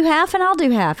 And you do half and I'll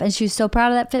do half. And she was so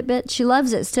proud of that Fitbit. She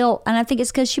loves it still. And I think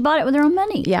it's because she bought it with her own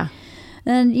money. Yeah.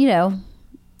 And,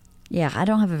 yeah, I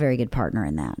don't have a very good partner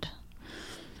in that.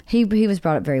 He was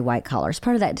brought up very white collar. It's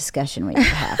part of that discussion we need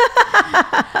to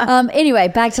have. Anyway,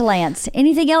 back to Lance.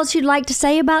 Anything else you'd like to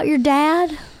say about your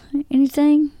dad?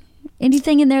 Anything?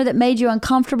 Anything in there that made you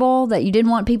uncomfortable, that you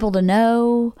didn't want people to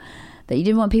know, that you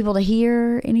didn't want people to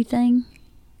hear? Anything?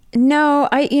 No,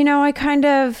 I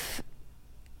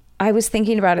was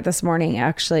thinking about it this morning,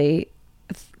 actually,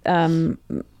 on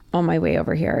my way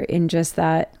over here, in just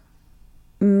that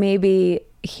maybe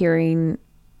hearing,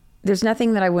 there's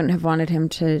nothing that I wouldn't have wanted him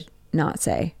to not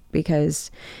say,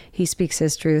 because he speaks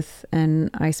his truth and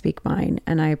I speak mine,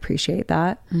 and I appreciate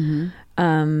that.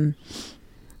 Mm-hmm.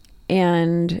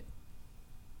 And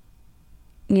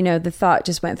the thought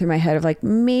just went through my head of like,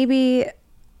 maybe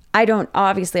I don't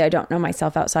know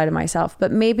myself outside of myself,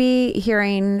 but maybe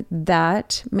hearing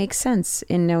that makes sense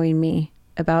in knowing me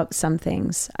about some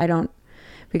things.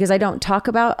 Because I don't talk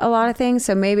about a lot of things.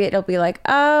 So maybe it'll be like,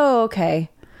 oh, okay.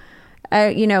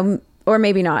 Or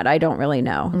maybe not. I don't really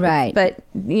know. Right. But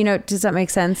does that make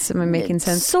sense? Am I making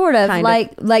sense? Sort of.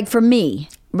 Like for me.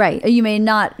 Right. You mean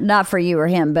not for you or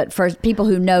him, but for people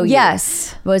who know you.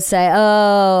 Yes. Would say,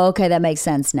 oh, okay, that makes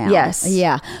sense now. Yes.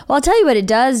 Yeah. Well, I'll tell you what it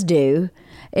does do.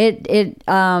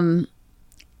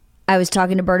 I was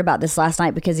talking to Bert about this last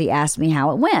night because he asked me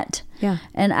how it went. Yeah.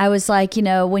 And I was like,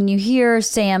 when you hear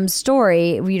Sam's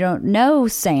story, you don't know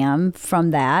Sam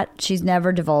from that. She's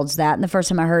never divulged that. And the first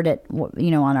time I heard it,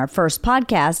 on our first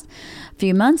podcast a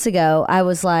few months ago, I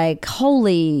was like,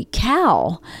 holy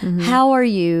cow, how are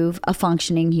you a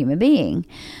functioning human being?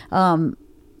 And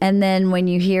then when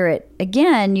you hear it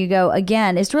again, you go,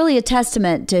 again, it's really a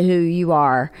testament to who you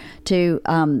are, to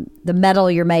the metal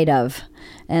you're made of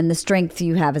and the strength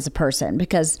you have as a person.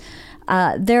 Because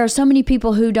there are so many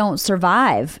people who don't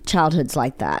survive childhoods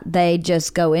like that. They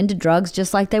just go into drugs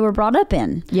just like they were brought up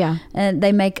in. Yeah. And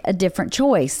they make a different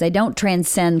choice. They don't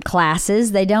transcend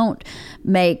classes. They don't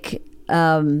make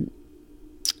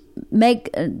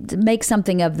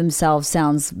something of themselves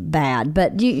sounds bad.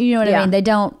 But you know what I mean? They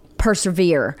don't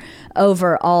persevere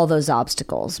over all those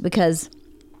obstacles, because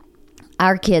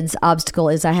our kids' obstacle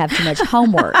is I have too much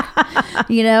homework,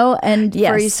 and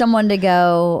Yes. for someone to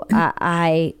go,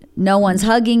 I no one's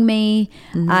hugging me.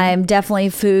 I'm definitely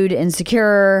food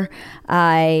insecure.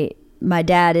 My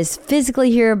dad is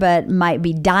physically here, but might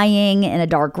be dying in a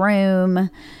dark room.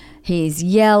 He's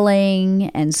yelling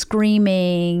and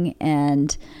screaming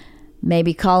and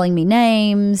maybe calling me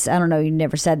names. I don't know. You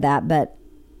never said that, but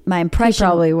my impression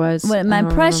probably was. My I don't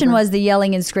impression remember. was the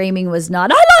yelling and screaming was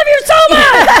not, I love you so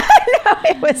much. No,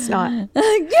 it was not. You are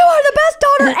the best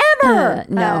daughter ever.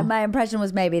 No. My impression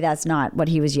was maybe that's not what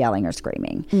he was yelling or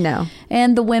screaming. No.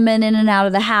 And the women in and out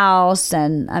of the house.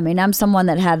 And I mean, I'm someone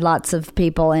that had lots of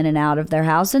people in and out of their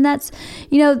house. And that's,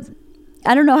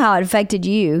 I don't know how it affected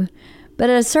you, But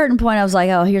at a certain point, I was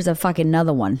like, oh, here's a fucking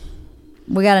another one.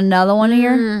 We got another one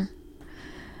here.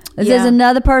 Is Yeah. this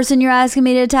another person you're asking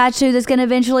me to attach to that's going to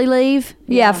eventually leave?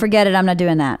 Yeah, forget it. I'm not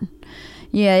doing that.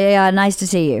 Yeah. Nice to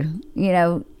see you. You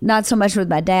know, not so much with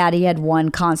my dad. He had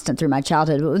one constant through my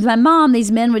childhood. But with my mom,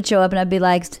 these men would show up and I'd be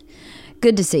like,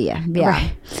 good to see you. Yeah.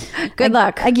 Right. Good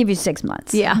luck. I give you 6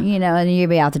 months. Yeah. You know, and you'll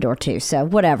be out the door too. So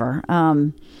whatever.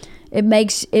 It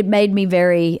made me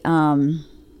very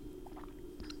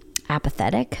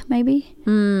apathetic, maybe.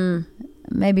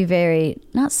 Maybe very,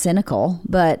 not cynical,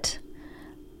 but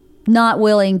not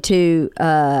willing to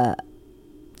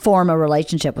form a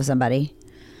relationship with somebody.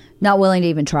 Not willing to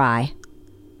even try.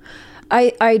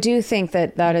 I do think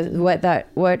that is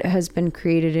what has been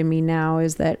created in me now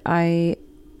is that I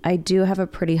do have a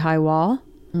pretty high wall,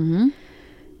 and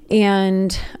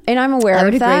I'm aware I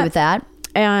would of that. agree with that.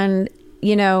 And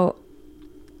you know,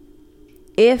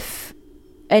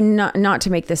 not to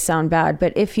make this sound bad,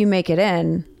 but if you make it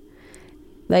in,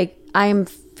 like I'm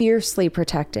fiercely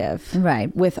protective,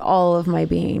 Right. with all of my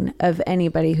being of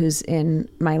anybody who's in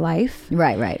my life.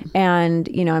 Right. And,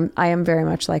 you know, I am very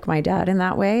much like my dad in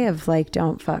that way of like,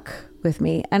 don't fuck with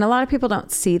me. And a lot of people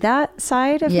don't see that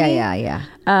side of me. Yeah.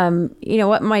 You know,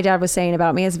 what my dad was saying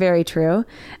about me is very true.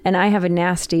 And I have a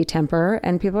nasty temper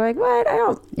and people are like, what?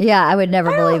 I would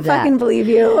never I believe don't that. fucking believe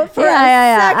you. For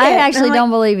Yeah. a I second. actually And I'm don't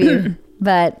believe you,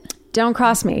 but don't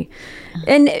cross me.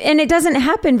 And it doesn't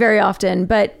happen very often,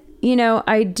 but you know,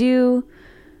 I do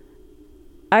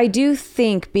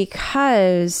think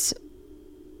because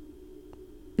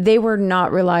they were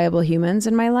not reliable humans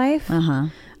in my life,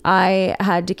 I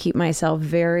had to keep myself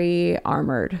very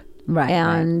armored. Right.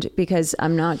 And because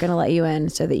I'm not going to let you in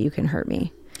so that you can hurt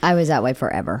me. I was that way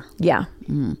forever. Yeah.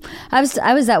 I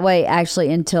was that way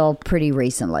actually until pretty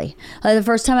recently. Like the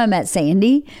first time I met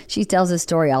Sandy, she tells this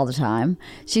story all the time.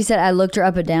 She said I looked her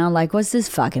up and down like, what's this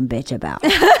fucking bitch about?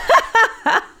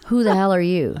 Who the hell are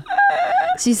you?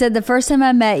 She said the first time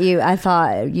I met you, I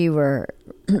thought you were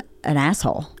an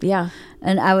asshole. Yeah.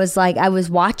 And I was like, I was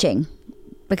watching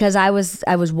because I was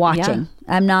watching.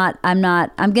 Yeah.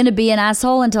 I'm going to be an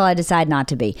asshole until I decide not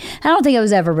to be. I don't think I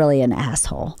was ever really an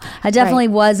asshole. I definitely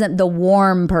wasn't the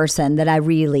warm person that I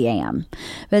really am,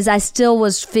 because I still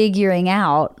was figuring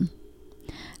out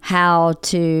how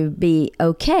to be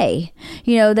okay.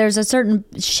 You know, there's a certain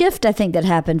shift I think that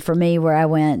happened for me where I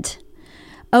went,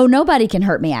 oh, nobody can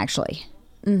hurt me actually.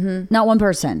 Not one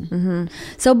person.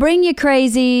 So bring your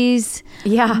crazies.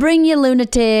 Yeah. Bring your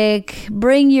lunatic.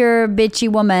 Bring your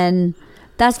bitchy woman.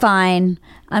 That's fine.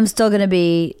 I'm still going to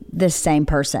be this same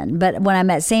person. But when I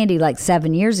met Sandy like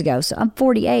 7 years ago, so I'm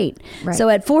 48. Right. So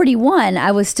at 41,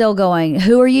 I was still going,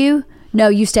 who are you? No,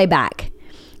 you stay back.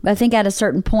 But I think at a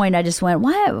certain point, I just went,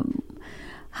 why?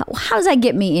 How does that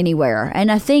get me anywhere?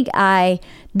 And I think I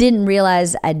didn't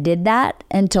realize I did that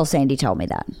until Sandy told me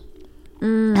that.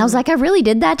 I was like, I really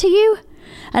did that to you?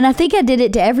 And I think I did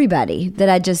it to everybody, that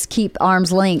I just keep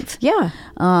arm's length. Yeah.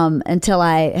 Until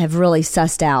I have really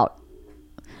sussed out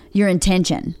your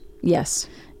intention. Yes.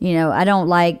 You know, I don't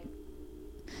like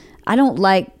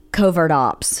covert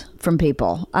ops from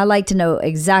people. I like to know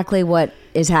exactly what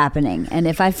is happening. And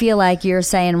if I feel like you're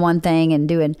saying one thing and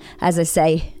doing, as I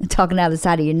say, talking out of the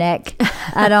side of your neck,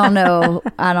 I don't know.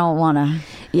 I don't want to.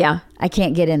 Yeah. I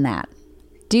can't get in that.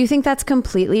 Do you think that's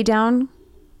completely down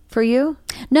for you?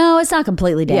 No, it's not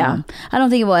completely down. Yeah. I don't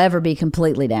think it will ever be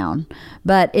completely down,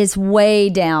 but it's way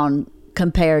down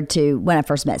compared to when I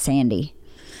first met Sandy.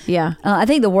 Yeah. I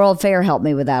think the World Fair helped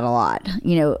me with that a lot.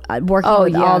 You know, working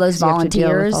with all those 'cause you have to deal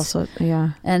with volunteers also, yeah.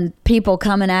 and people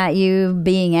coming at you,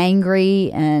 being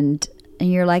angry, and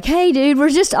you're like, hey, dude, we're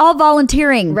just all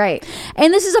volunteering. Right.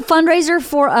 And this is a fundraiser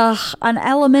for an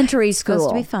elementary school. Supposed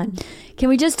to be fun. Can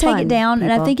we just take Fun, it down?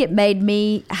 And I people. think it made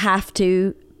me have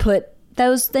to put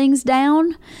those things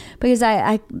down, because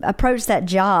I approached that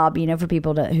job, you know, for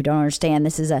people who don't understand,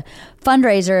 this is a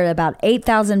fundraiser. About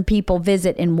 8,000 people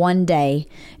visit in one day.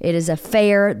 It is a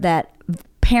fair that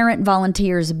parent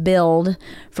volunteers build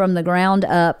from the ground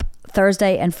up.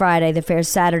 Thursday and Friday, the fair's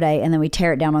Saturday, and then we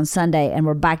tear it down on Sunday, and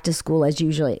we're back to school as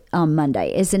usually on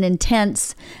Monday. It's an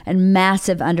intense and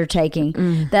massive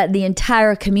undertaking that the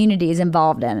entire community is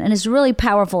involved in, and it's a really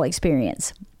powerful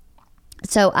experience.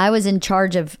 So I was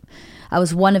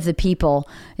one of the people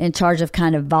in charge of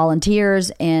kind of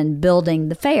volunteers and building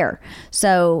the fair.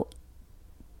 So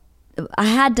I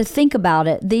had to think about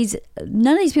it.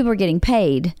 None of these people are getting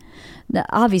paid.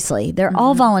 Obviously, they're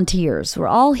all volunteers. We're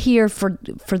all here for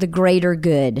the greater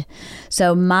good.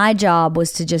 So my job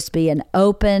was to just be an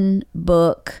open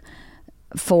book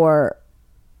for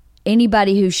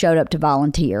anybody who showed up to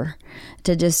volunteer.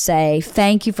 to just say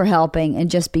thank you for helping and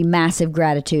just be massive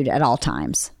gratitude at all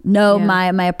times. No,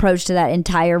 Yeah. my approach to that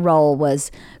entire role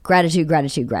was gratitude,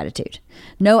 gratitude, gratitude.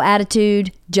 No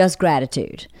attitude, just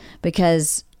gratitude.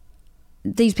 Because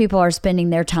these people are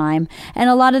spending their time, and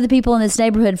a lot of the people in this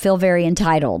neighborhood feel very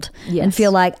entitled and Yes.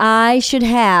 feel like I should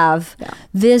have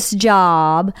this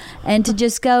job, and to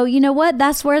just go, you know what,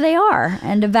 that's where they are,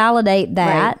 and to validate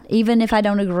that, Right. even if I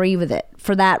don't agree with it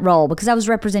for that role, because I was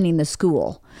representing the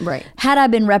school. Right. Had I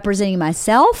been representing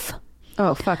myself,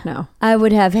 Oh, fuck no. I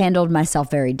would have handled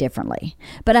myself very differently.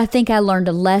 But I think I learned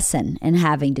a lesson in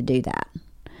having to do that.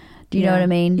 Do you know Yeah. what I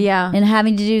mean? Yeah. And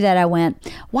having to do that, I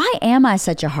went, why am I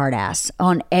such a hard ass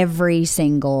on every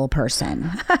single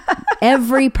person?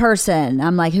 Every person.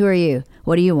 I'm like, who are you?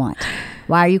 What do you want?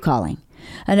 Why are you calling?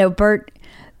 I know Bert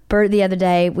the other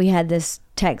day, we had this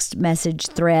text message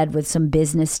thread with some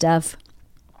business stuff.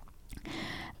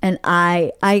 And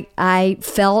I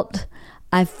felt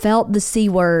the C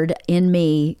word in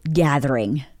me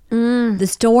gathering. The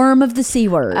storm of the C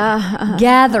word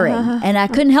gathering, and I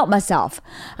couldn't help myself.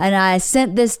 And I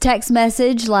sent this text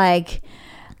message like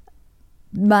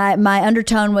my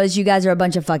undertone was, you guys are a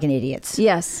bunch of fucking idiots.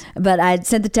 Yes. But I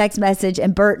sent the text message,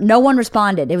 and Bert, no one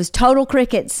responded. It was total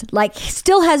crickets. Like,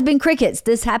 still has been crickets.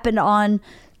 This happened on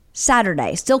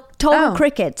Saturday. Still total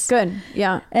crickets. Good.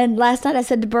 Yeah. And last night I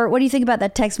said to Bert, what do you think about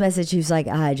that text message? He was like,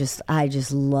 I just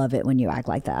love it when you act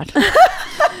like that.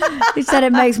 He said,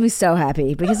 it makes me so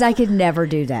happy because I could never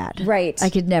do that. Right. I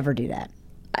could never do that.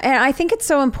 And I think it's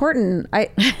so important.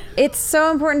 It's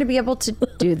so important to be able to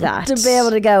do that. To be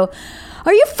able to go,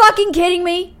 are you fucking kidding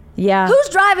me? Yeah. Who's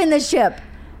driving this ship?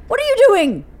 What are you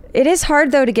doing? It is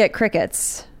hard though to get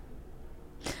crickets.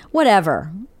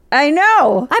 Whatever. I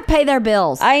know. I pay their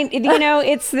bills.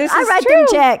 It's this. I is write true. them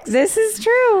checks. This is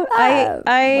true.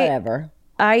 Whatever.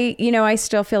 I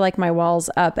still feel like my wall's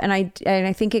up, and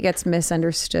I think it gets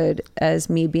misunderstood as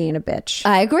me being a bitch.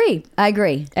 I agree.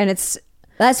 And it's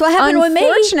That's what happened with me.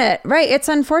 unfortunate, right? It's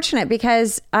unfortunate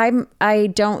because I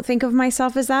don't think of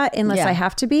myself as that unless Yeah. I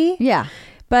have to be. Yeah.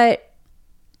 But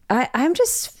I'm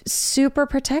just super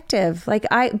protective,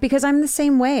 because I'm the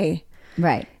same way.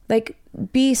 Right. Like,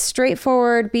 be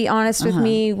straightforward, be honest with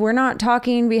me. We're not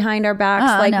talking behind our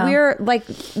backs. no. We're like,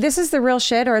 this is the real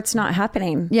shit, or it's not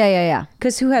happening. Yeah.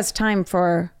 Because who has time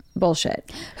for bullshit?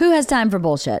 Who has time for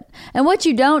bullshit? And what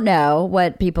you don't know,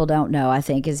 what people don't know, I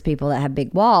think, is people that have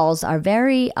big walls are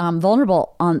very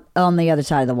vulnerable on the other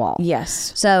side of the wall.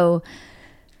 Yes. So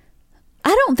I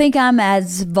don't think I'm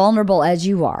as vulnerable as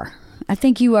you are. I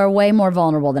think you are way more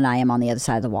vulnerable than I am on the other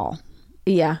side of the wall.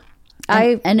 Yeah.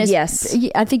 Yes,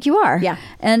 I think you are. Yeah.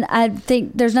 And I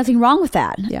think there's nothing wrong with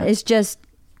that. Yeah. It's just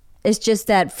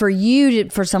that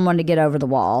for someone to get over the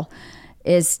wall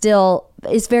is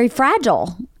very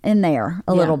fragile in there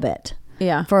a little bit.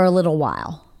 Yeah. For a little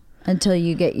while until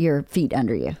you get your feet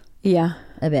under you Yeah.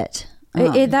 a bit.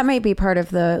 That might be part of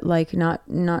the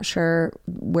not sure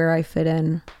where I fit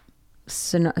in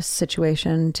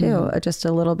situation too. Just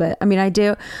a little bit. I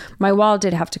mean, my wall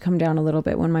did have to come down a little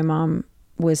bit when my mom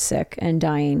was sick and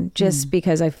dying, just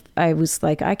because I was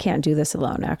like, I can't do this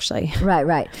alone, actually.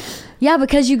 Right. Yeah,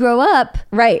 because you grow up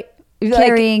Right.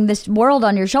 carrying this world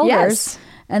on your shoulders. Yes.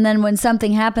 And then when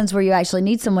something happens where you actually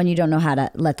need someone, you don't know how to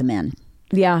let them in.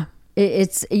 Yeah.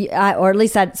 Or at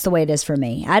least that's the way it is for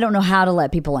me. I don't know how to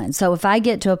let people in. So if I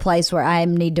get to a place where I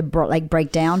need to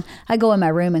break down, I go in my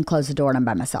room and close the door and I'm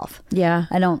by myself. Yeah.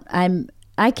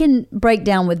 I can break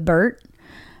down with Bert,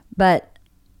 but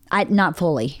not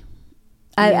fully.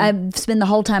 I spend the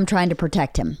whole time trying to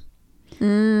protect him.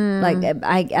 Like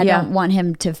I don't want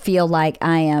him to feel like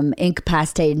I am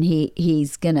incapacitated and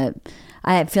he's gonna.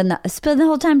 I spend the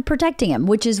whole time protecting him,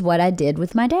 which is what I did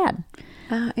with my dad.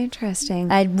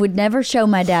 Interesting. I would never show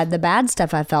my dad the bad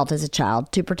stuff I felt as a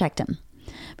child to protect him,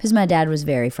 because my dad was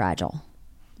very fragile,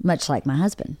 much like my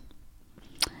husband.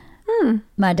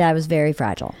 My dad was very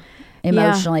fragile,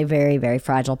 emotionally very, very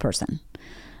fragile person.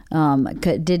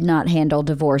 Did not handle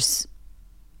divorce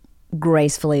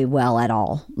gracefully well at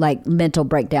all. Like mental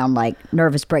breakdown, like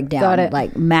nervous breakdown, Got it.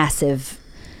 like massive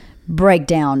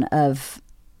breakdown of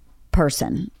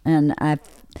person. And I've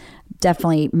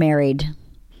definitely married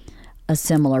a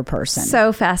similar person.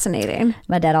 So fascinating.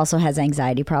 My dad also has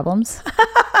anxiety problems.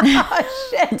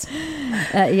 Shit.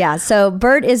 Yeah. So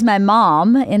Bert is my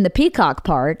mom in the peacock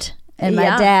part, and my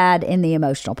dad in the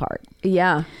emotional part.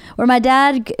 Yeah. Where my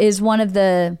dad is one of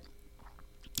the,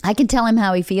 I can tell him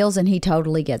how he feels and he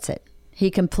totally gets it.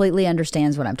 He completely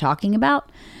understands what I'm talking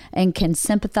about and can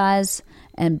sympathize,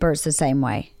 and Bert's the same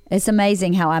way. It's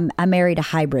amazing how I married a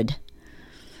hybrid.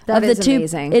 That of is the two.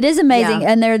 amazing. It is amazing,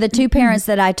 Yeah. and they're the two parents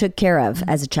that I took care of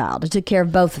as a child. I took care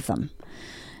of both of them,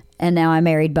 and now I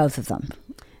married both of them.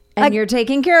 And you're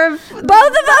taking care of Both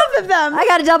of them. I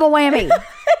got a double whammy.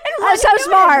 I'm so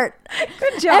smart.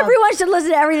 Good job. Everyone should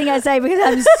listen to everything I say because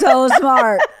I'm so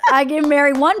smart. I can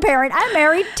marry one parent. I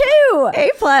married two.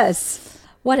 A+.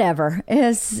 Whatever.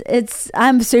 It's.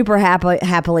 I'm super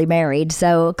happily married,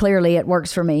 so clearly it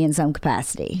works for me in some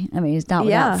capacity. I mean, it's not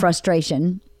without Yeah.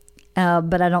 frustration,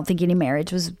 but I don't think any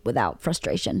marriage was without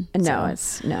frustration. No,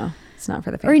 So- it's not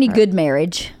for the faint or any of heart. good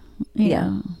marriage. You Yeah.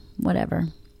 know, whatever.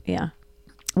 Yeah.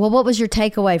 Well, what was your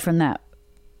takeaway from that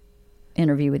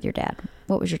interview with your dad?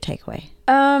 What was your takeaway?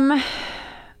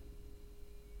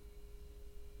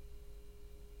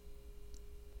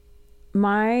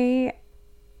 My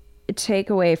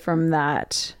takeaway from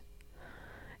that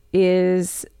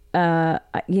is,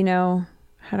 you know,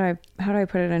 how do I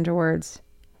put it into words?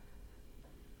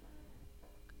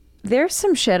 There's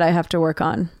some shit I have to work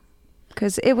on,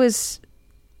 because it was,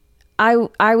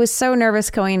 I was so nervous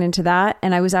going into that,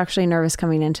 and I was actually nervous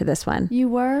coming into this one. You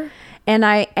were?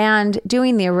 And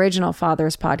doing the original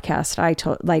Father's podcast,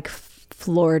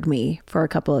 floored me for a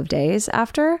couple of days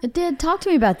after. It did. Talk to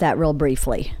me about that real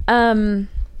briefly.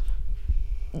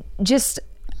 Just,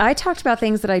 I talked about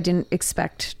things that I didn't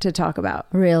expect to talk about.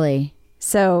 Really?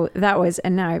 So that was,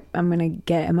 and now I'm going to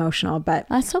get emotional, but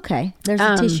That's okay. There's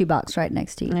a tissue box right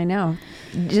next to you. I know.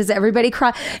 Does everybody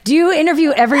cry? Do you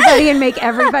interview everybody and make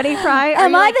everybody cry? Are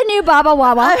Am you I the new Baba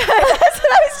Wawa? That's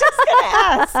what I was just going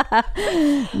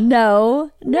to ask.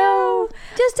 No.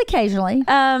 Just occasionally.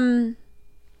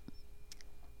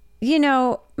 You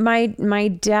know, my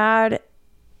dad,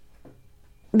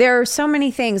 there are so many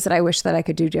things that I wish that I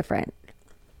could do different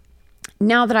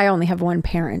now that I only have one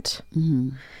parent.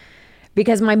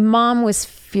 Because my mom was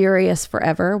furious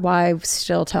forever why I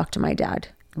still talk to my dad.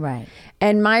 Right.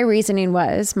 And my reasoning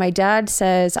was, my dad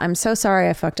says, I'm so sorry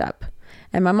I fucked up.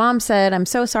 And my mom said, I'm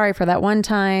so sorry for that one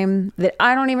time that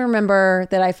I don't even remember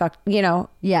that I fucked,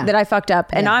 that I fucked up.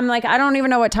 And Yeah. I'm like, I don't even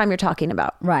know what time you're talking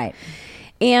about. Right.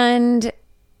 And,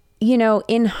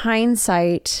 in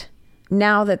hindsight,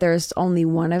 now that there's only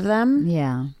one of them,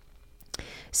 Yeah.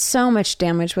 so much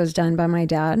damage was done by my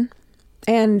dad.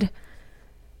 And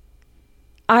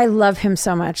I love him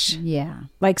so much. Yeah.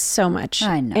 Like so much.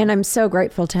 I know. And I'm so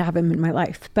grateful to have him in my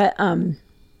life. But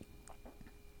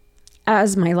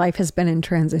as my life has been in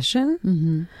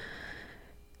transition,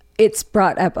 it's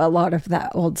brought up a lot of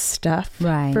that old stuff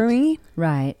Right. for me.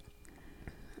 Right.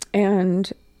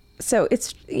 And so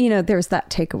it's, there's that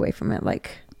takeaway from it.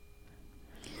 Like,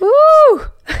 woo!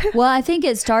 Well, I think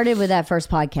it started with that first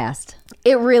podcast.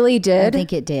 It really I did.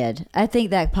 think it did. I think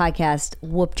that podcast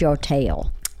whooped your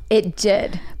tail. It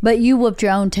did. But you whooped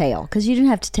your own tail because you didn't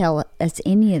have to tell us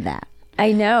any of that.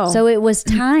 I know. So it was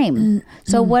time.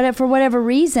 So for whatever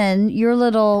reason, your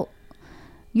little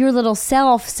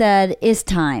self said, it's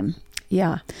time.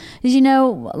 yeah. Because,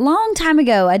 a long time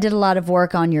ago, I did a lot of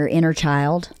work on your inner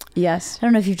child. Yes. I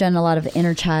don't know if you've done a lot of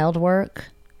inner child work.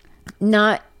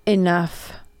 Not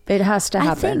enough. It has to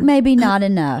happen. I think maybe not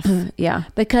enough. Yeah.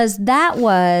 Because that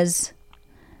was,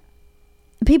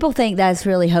 people think that's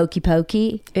really hokey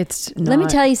pokey. It's not. Let me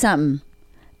tell you something.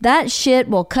 That shit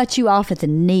will cut you off at the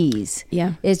knees.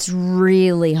 Yeah. It's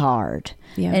really hard.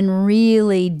 Yeah. And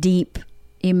really deep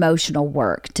emotional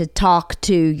work to talk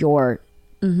to your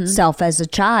self as a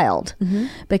child.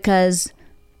 Because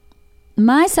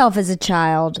myself as a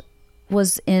child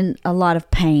was in a lot of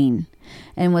pain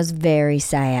and was very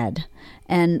sad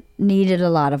and needed a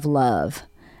lot of love.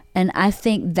 And I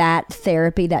think that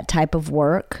therapy, that type of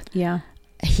work, Yeah.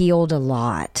 healed a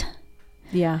lot.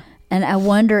 Yeah. And I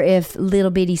wonder if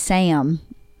little bitty Sam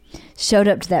showed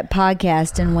up to that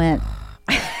podcast and went,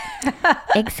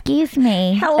 excuse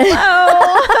me. Hello.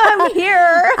 I'm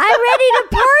here. I'm ready to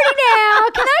party now.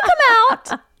 Can I come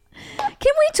out?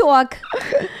 Can we talk?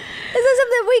 Is there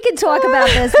something we can talk about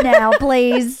this now,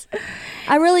 please?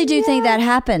 I really do think that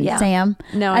happened, Yeah. Sam.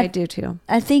 No, I do too.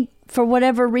 I think for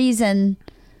whatever reason,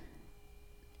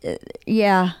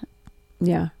 yeah,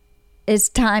 Yeah. it's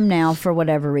time now for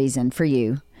whatever reason for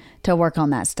you to work on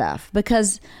that stuff.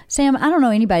 Because, Sam, I don't know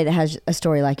anybody that has a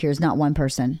story like yours, not one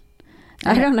person.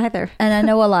 I don't either. And I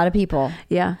know a lot of people.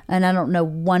 Yeah. And I don't know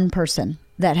one person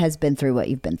that has been through what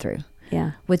you've been through.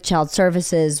 Yeah. With child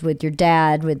services, with your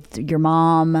dad, with your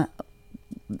mom.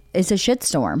 It's a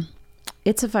shitstorm.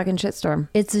 It's a fucking shitstorm.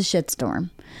 It's a shitstorm.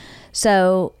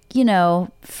 So,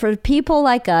 for people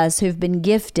like us who've been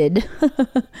gifted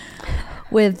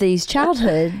with these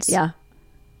childhoods, Yeah.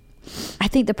 I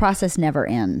think the process never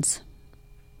ends.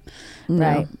 No.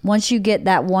 Right. Once you get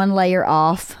that one layer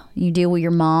off, you deal with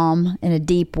your mom in a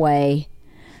deep way.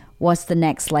 What's the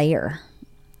next layer?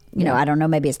 You know, I don't know.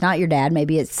 Maybe it's not your dad.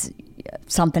 Maybe it's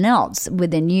something else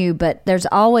within you. But there's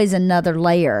always another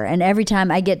layer. And every time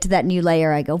I get to that new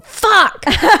layer, I go, "Fuck!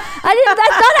 I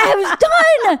thought I was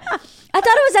done. I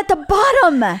thought it was at the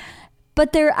bottom."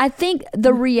 But I think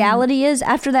the reality is,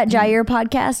 after that Jair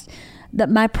podcast, that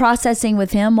my processing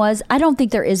with him was, I don't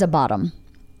think there is a bottom.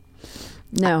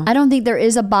 No. I don't think there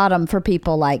is a bottom for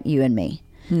people like you and me.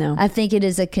 No. I think it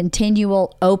is a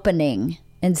continual opening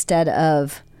instead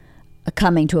of a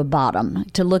coming to a bottom.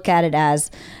 To look at it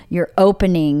as you're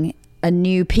opening a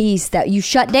new piece that you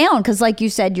shut down, because like you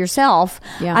said yourself,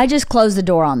 Yeah. I just closed the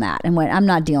door on that and went, I'm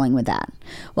not dealing with that.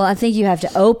 Well, I think you have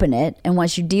to open it, and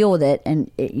once you deal with it and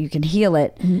you can heal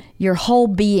it, your whole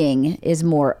being is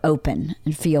more open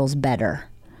and feels better.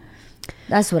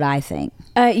 That's what I think.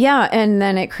 Yeah, and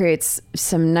then it creates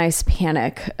some nice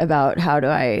panic about how do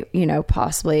I,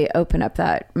 possibly open up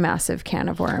that massive can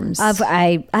of worms.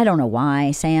 I don't know why,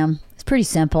 Sam. It's pretty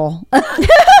simple.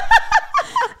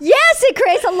 Yes, it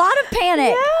creates a lot of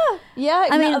panic. Yeah.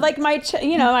 I mean, like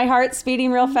my heart's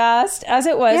beating real fast, as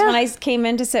it was Yeah. when I came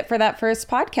in to sit for that first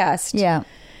podcast. Yeah.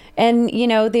 And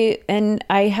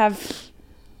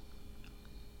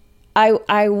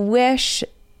I wish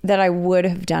that I would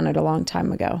have done it a long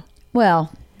time ago.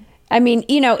 Well, I mean,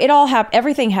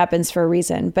 everything happens for a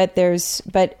reason, but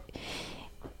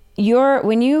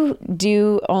when you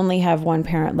do only have one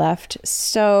parent left,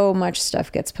 so much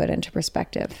stuff gets put into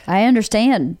perspective. I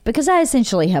understand, because I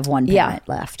essentially have one parent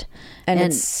left.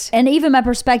 And even my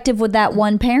perspective with that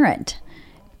one parent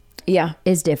Yeah.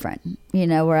 is different.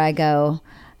 Where I go,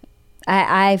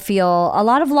 I feel a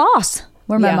lot of loss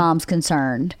where my Yeah. mom's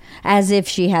concerned, as if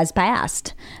she has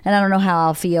passed. And I don't know how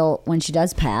I'll feel when she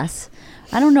does pass.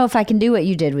 I don't know if I can do what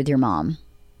you did with your mom.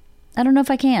 I don't know if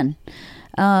I can.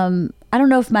 I don't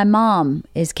know if my mom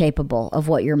is capable of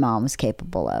what your mom was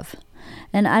capable of.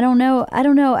 And I don't know.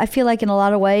 I feel like in a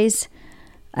lot of ways,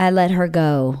 I let her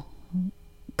go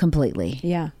completely.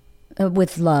 Yeah.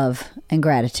 With love and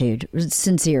gratitude,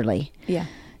 sincerely. Yeah.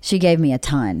 She gave me a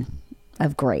ton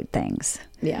of great things.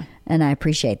 Yeah. And I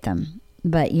appreciate them.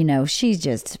 But, she's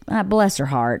just, bless her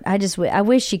heart. I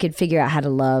wish she could figure out how to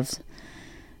love.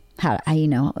 So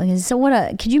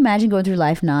could you imagine going through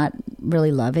life not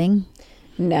really loving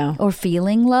No. or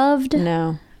feeling loved?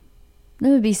 No. It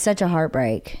would be such a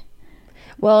heartbreak.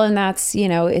 Well, and that's,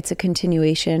 it's a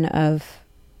continuation of,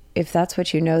 if that's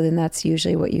what you know, then that's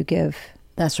usually what you give.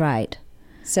 That's right.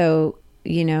 So,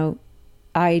 there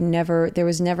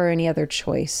was never any other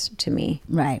choice to me.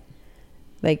 Right.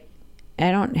 Like,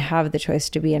 I don't have the choice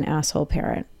to be an asshole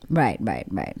parent. Right.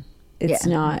 It's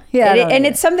not. Yeah. And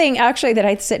it's something actually that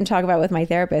I sit and talk about with my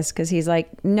therapist, because he's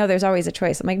like, no, there's always a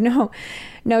choice. I'm like,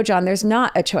 no, John, there's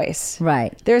not a choice.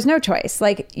 Right. There's no choice.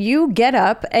 Like, you get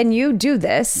up and you do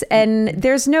this and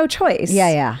there's no choice.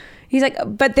 Yeah. He's like,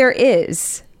 but there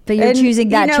is. But you're choosing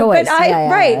that choice. But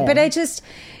Yeah. But I just,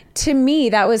 to me,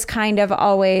 that was kind of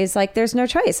always like, there's no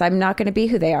choice. I'm not going to be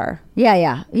who they are.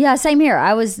 Yeah. Same here.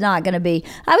 I was not going to be.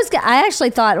 I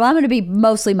actually thought, well, I'm going to be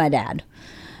mostly my dad,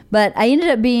 but I ended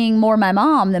up being more my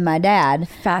mom than my dad.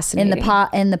 Fascinating.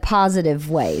 In the positive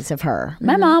ways of her.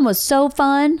 My mom was so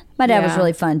fun. My dad was Yeah.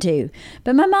 really fun too,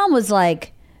 but my mom was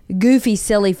like goofy,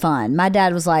 silly fun. My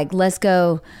dad was like, let's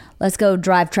go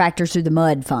drive tractors through the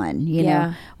mud fun.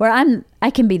 Yeah. Where I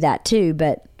can be that too,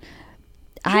 but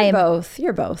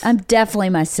You're both. I'm definitely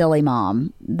my silly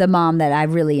mom, the mom that I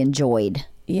really enjoyed.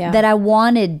 Yeah. That I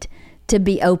wanted to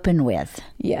be open with.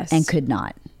 Yes. And could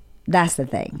not. That's the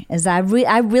thing, is I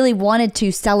really wanted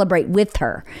to celebrate with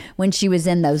her when she was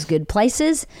in those good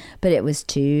places, but it was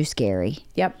too scary.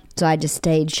 Yep. So I just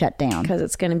stayed shut down. Because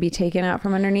it's going to be taken out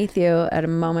from underneath you at a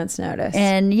moment's notice.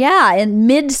 And in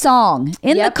mid-song,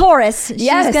 in Yep. the chorus,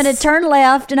 Yes. she's going to turn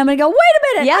left, and I'm going to go, wait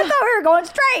a minute, Yeah. I thought we were going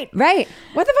straight. Right.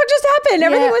 What the fuck just happened?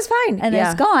 Everything Yeah. was fine. And then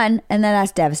it's gone, and then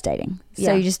that's devastating. So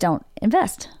Yeah. you just don't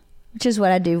invest, which is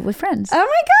what I do with friends. Oh my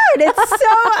God. It's so,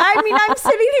 I'm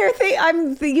sitting here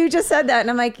you just said that. And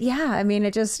I'm like, yeah, I mean,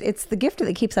 it's the gift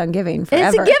that keeps on giving forever.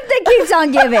 It's a gift that keeps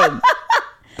on giving.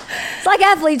 It's like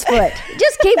athlete's foot. It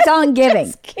just keeps on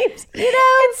giving. It's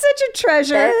such a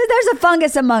treasure. There's a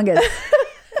fungus among us.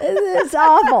 It's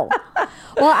awful.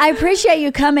 Well, I appreciate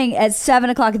you coming at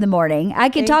 7:00 in the morning. I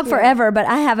could talk you. forever, but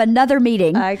I have another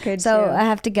meeting. I could so too. I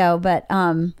have to go. But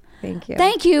Thank you.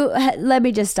 Thank you. Let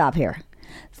me just stop here.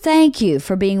 Thank you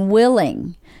for being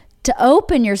willing to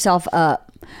open yourself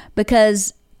up,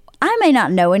 because I may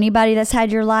not know anybody that's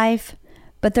had your life,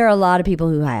 but there are a lot of people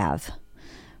who have.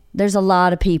 There's a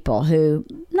lot of people who,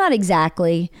 not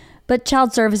exactly, but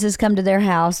child services come to their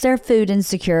house. They're food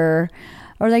insecure,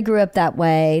 or they grew up that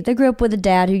way. They grew up with a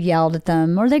dad who yelled at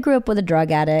them, or they grew up with a drug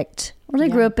addict, or they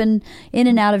grew up in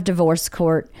and out of divorce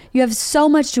court. You have so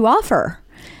much to offer.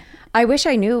 I wish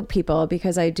I knew people,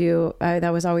 because I do.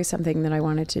 That was always something that I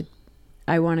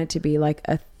wanted to be like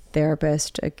a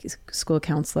therapist, a school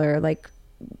counselor, like,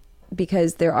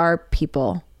 because there are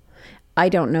people. I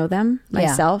don't know them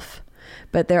myself,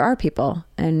 but there are people,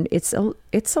 and it's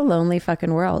a lonely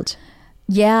fucking world.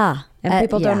 Yeah. And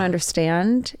people don't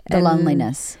understand the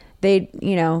loneliness. They,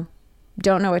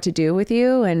 don't know what to do with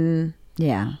you, and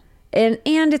yeah. And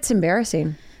it's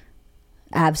embarrassing.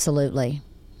 Absolutely.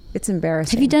 It's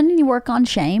embarrassing. Have you done any work on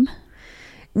shame?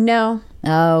 No.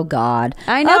 Oh God.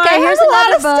 I know. Okay, I here's have a lot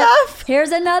another of book. stuff.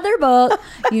 Here's another book.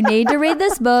 You need to read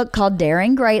this book called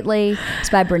Daring Greatly. It's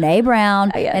by Brene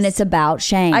Brown, Yes. and it's about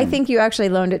shame. I think you actually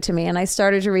loaned it to me, and I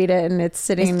started to read it, and it's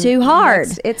sitting. It's too hard.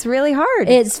 It's really hard.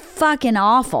 It's fucking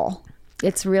awful.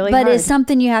 It's really But hard. it's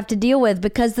something you have to deal with,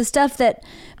 because the stuff that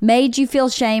made you feel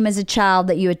shame as a child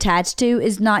that you attach to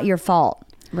is not your fault.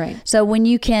 Right. So when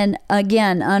you can,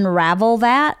 again, unravel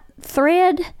that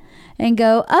thread and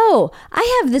go, oh,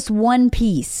 I have this one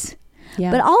piece. Yeah.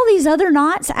 But all these other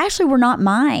knots actually were not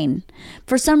mine.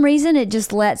 For some reason, it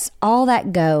just lets all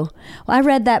that go. Well, I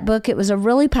read that book. It was a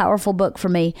really powerful book for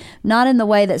me. Not in the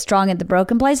way that Strong at the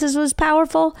Broken Places was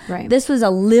powerful. Right. This was a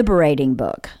liberating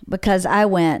book, because I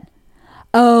went,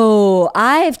 oh,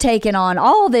 I've taken on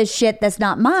all this shit that's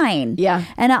not mine. Yeah.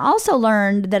 And I also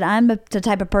learned that I'm the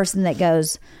type of person that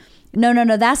goes,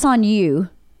 no, that's on you.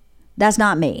 That's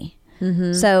not me.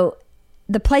 Mm-hmm. So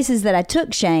the places that I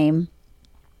took shame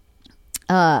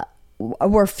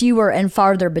were fewer and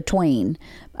farther between.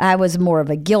 I was more of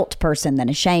a guilt person than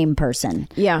a shame person.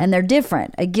 Yeah. And they're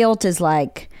different. A guilt is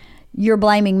like, you're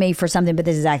blaming me for something, but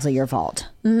this is actually your fault.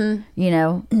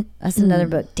 Mm-hmm. That's another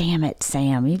book. Damn it,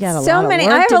 Sam. You got a lot of work to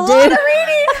do. I have a lot of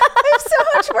reading. I have so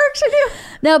much work to do.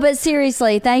 No, but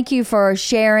seriously, thank you for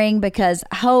sharing, because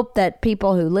I hope that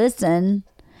people who listen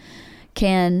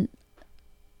can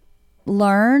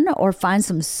learn or find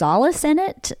some solace in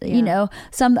it. Yeah.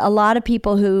 A lot of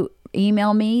people who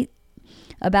email me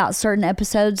about certain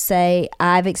episodes say,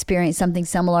 I've experienced something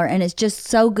similar, and it's just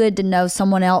so good to know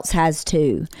someone else has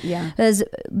too. Yeah. Because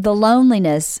the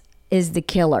loneliness is the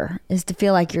killer, is to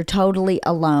feel like you're totally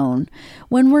alone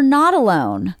when we're not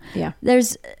alone. Yeah.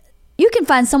 You can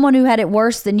find someone who had it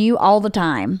worse than you all the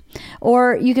time,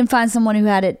 or you can find someone who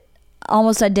had it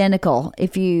almost identical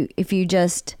if you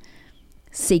just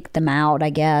seek them out, I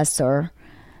guess, or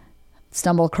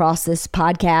stumble across this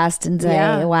podcast and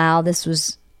say, wow, this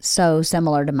was so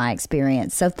similar to my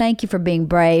experience. So thank you for being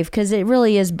brave, because it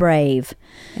really is brave.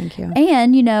 Thank you.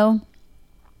 And,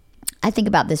 I think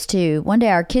about this too. One day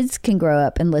our kids can grow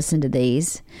up and listen to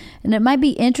these, and it might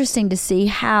be interesting to see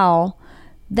how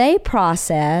they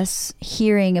process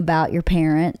hearing about your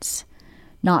parents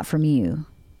not from you.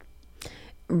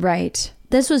 Right.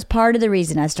 This was part of the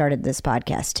reason I started this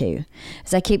podcast too.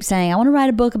 As I keep saying, I want to write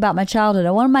a book about my childhood.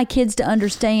 I want my kids to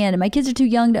understand, and my kids are too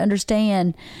young to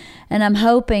understand. And I'm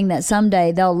hoping that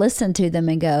someday they'll listen to them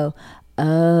and go,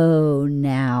 oh,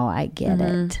 now I get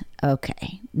it.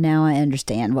 Okay. Now I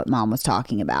understand what Mom was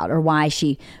talking about, or why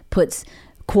she puts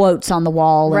quotes on the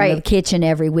wall in the kitchen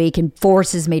every week and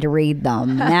forces me to read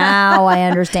them. Now I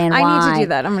understand why. I need to do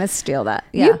that. I'm going to steal that.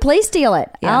 Yeah. You please steal it.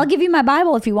 Yeah. I'll give you my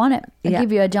Bible if you want it. I'll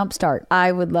give you a jump start.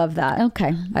 I would love that.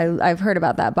 Okay. I've heard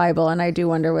about that Bible, and I do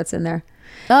wonder what's in there.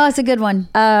 Oh, it's a good one.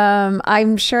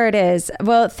 I'm sure it is.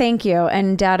 Well, thank you.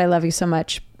 And Dad, I love you so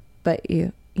much. But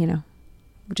you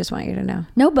just want you to know.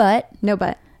 No but. No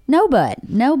but. No but.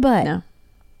 No but. No.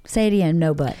 Say it again.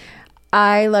 No but.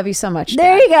 I love you so much.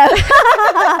 There Dad. you go.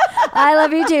 I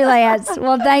love you too, Lance.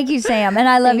 Well, thank you, Sam. And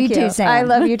I love you too, Sam. I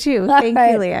love you too. Thank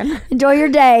you, Leanne. Enjoy your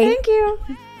day. Thank you.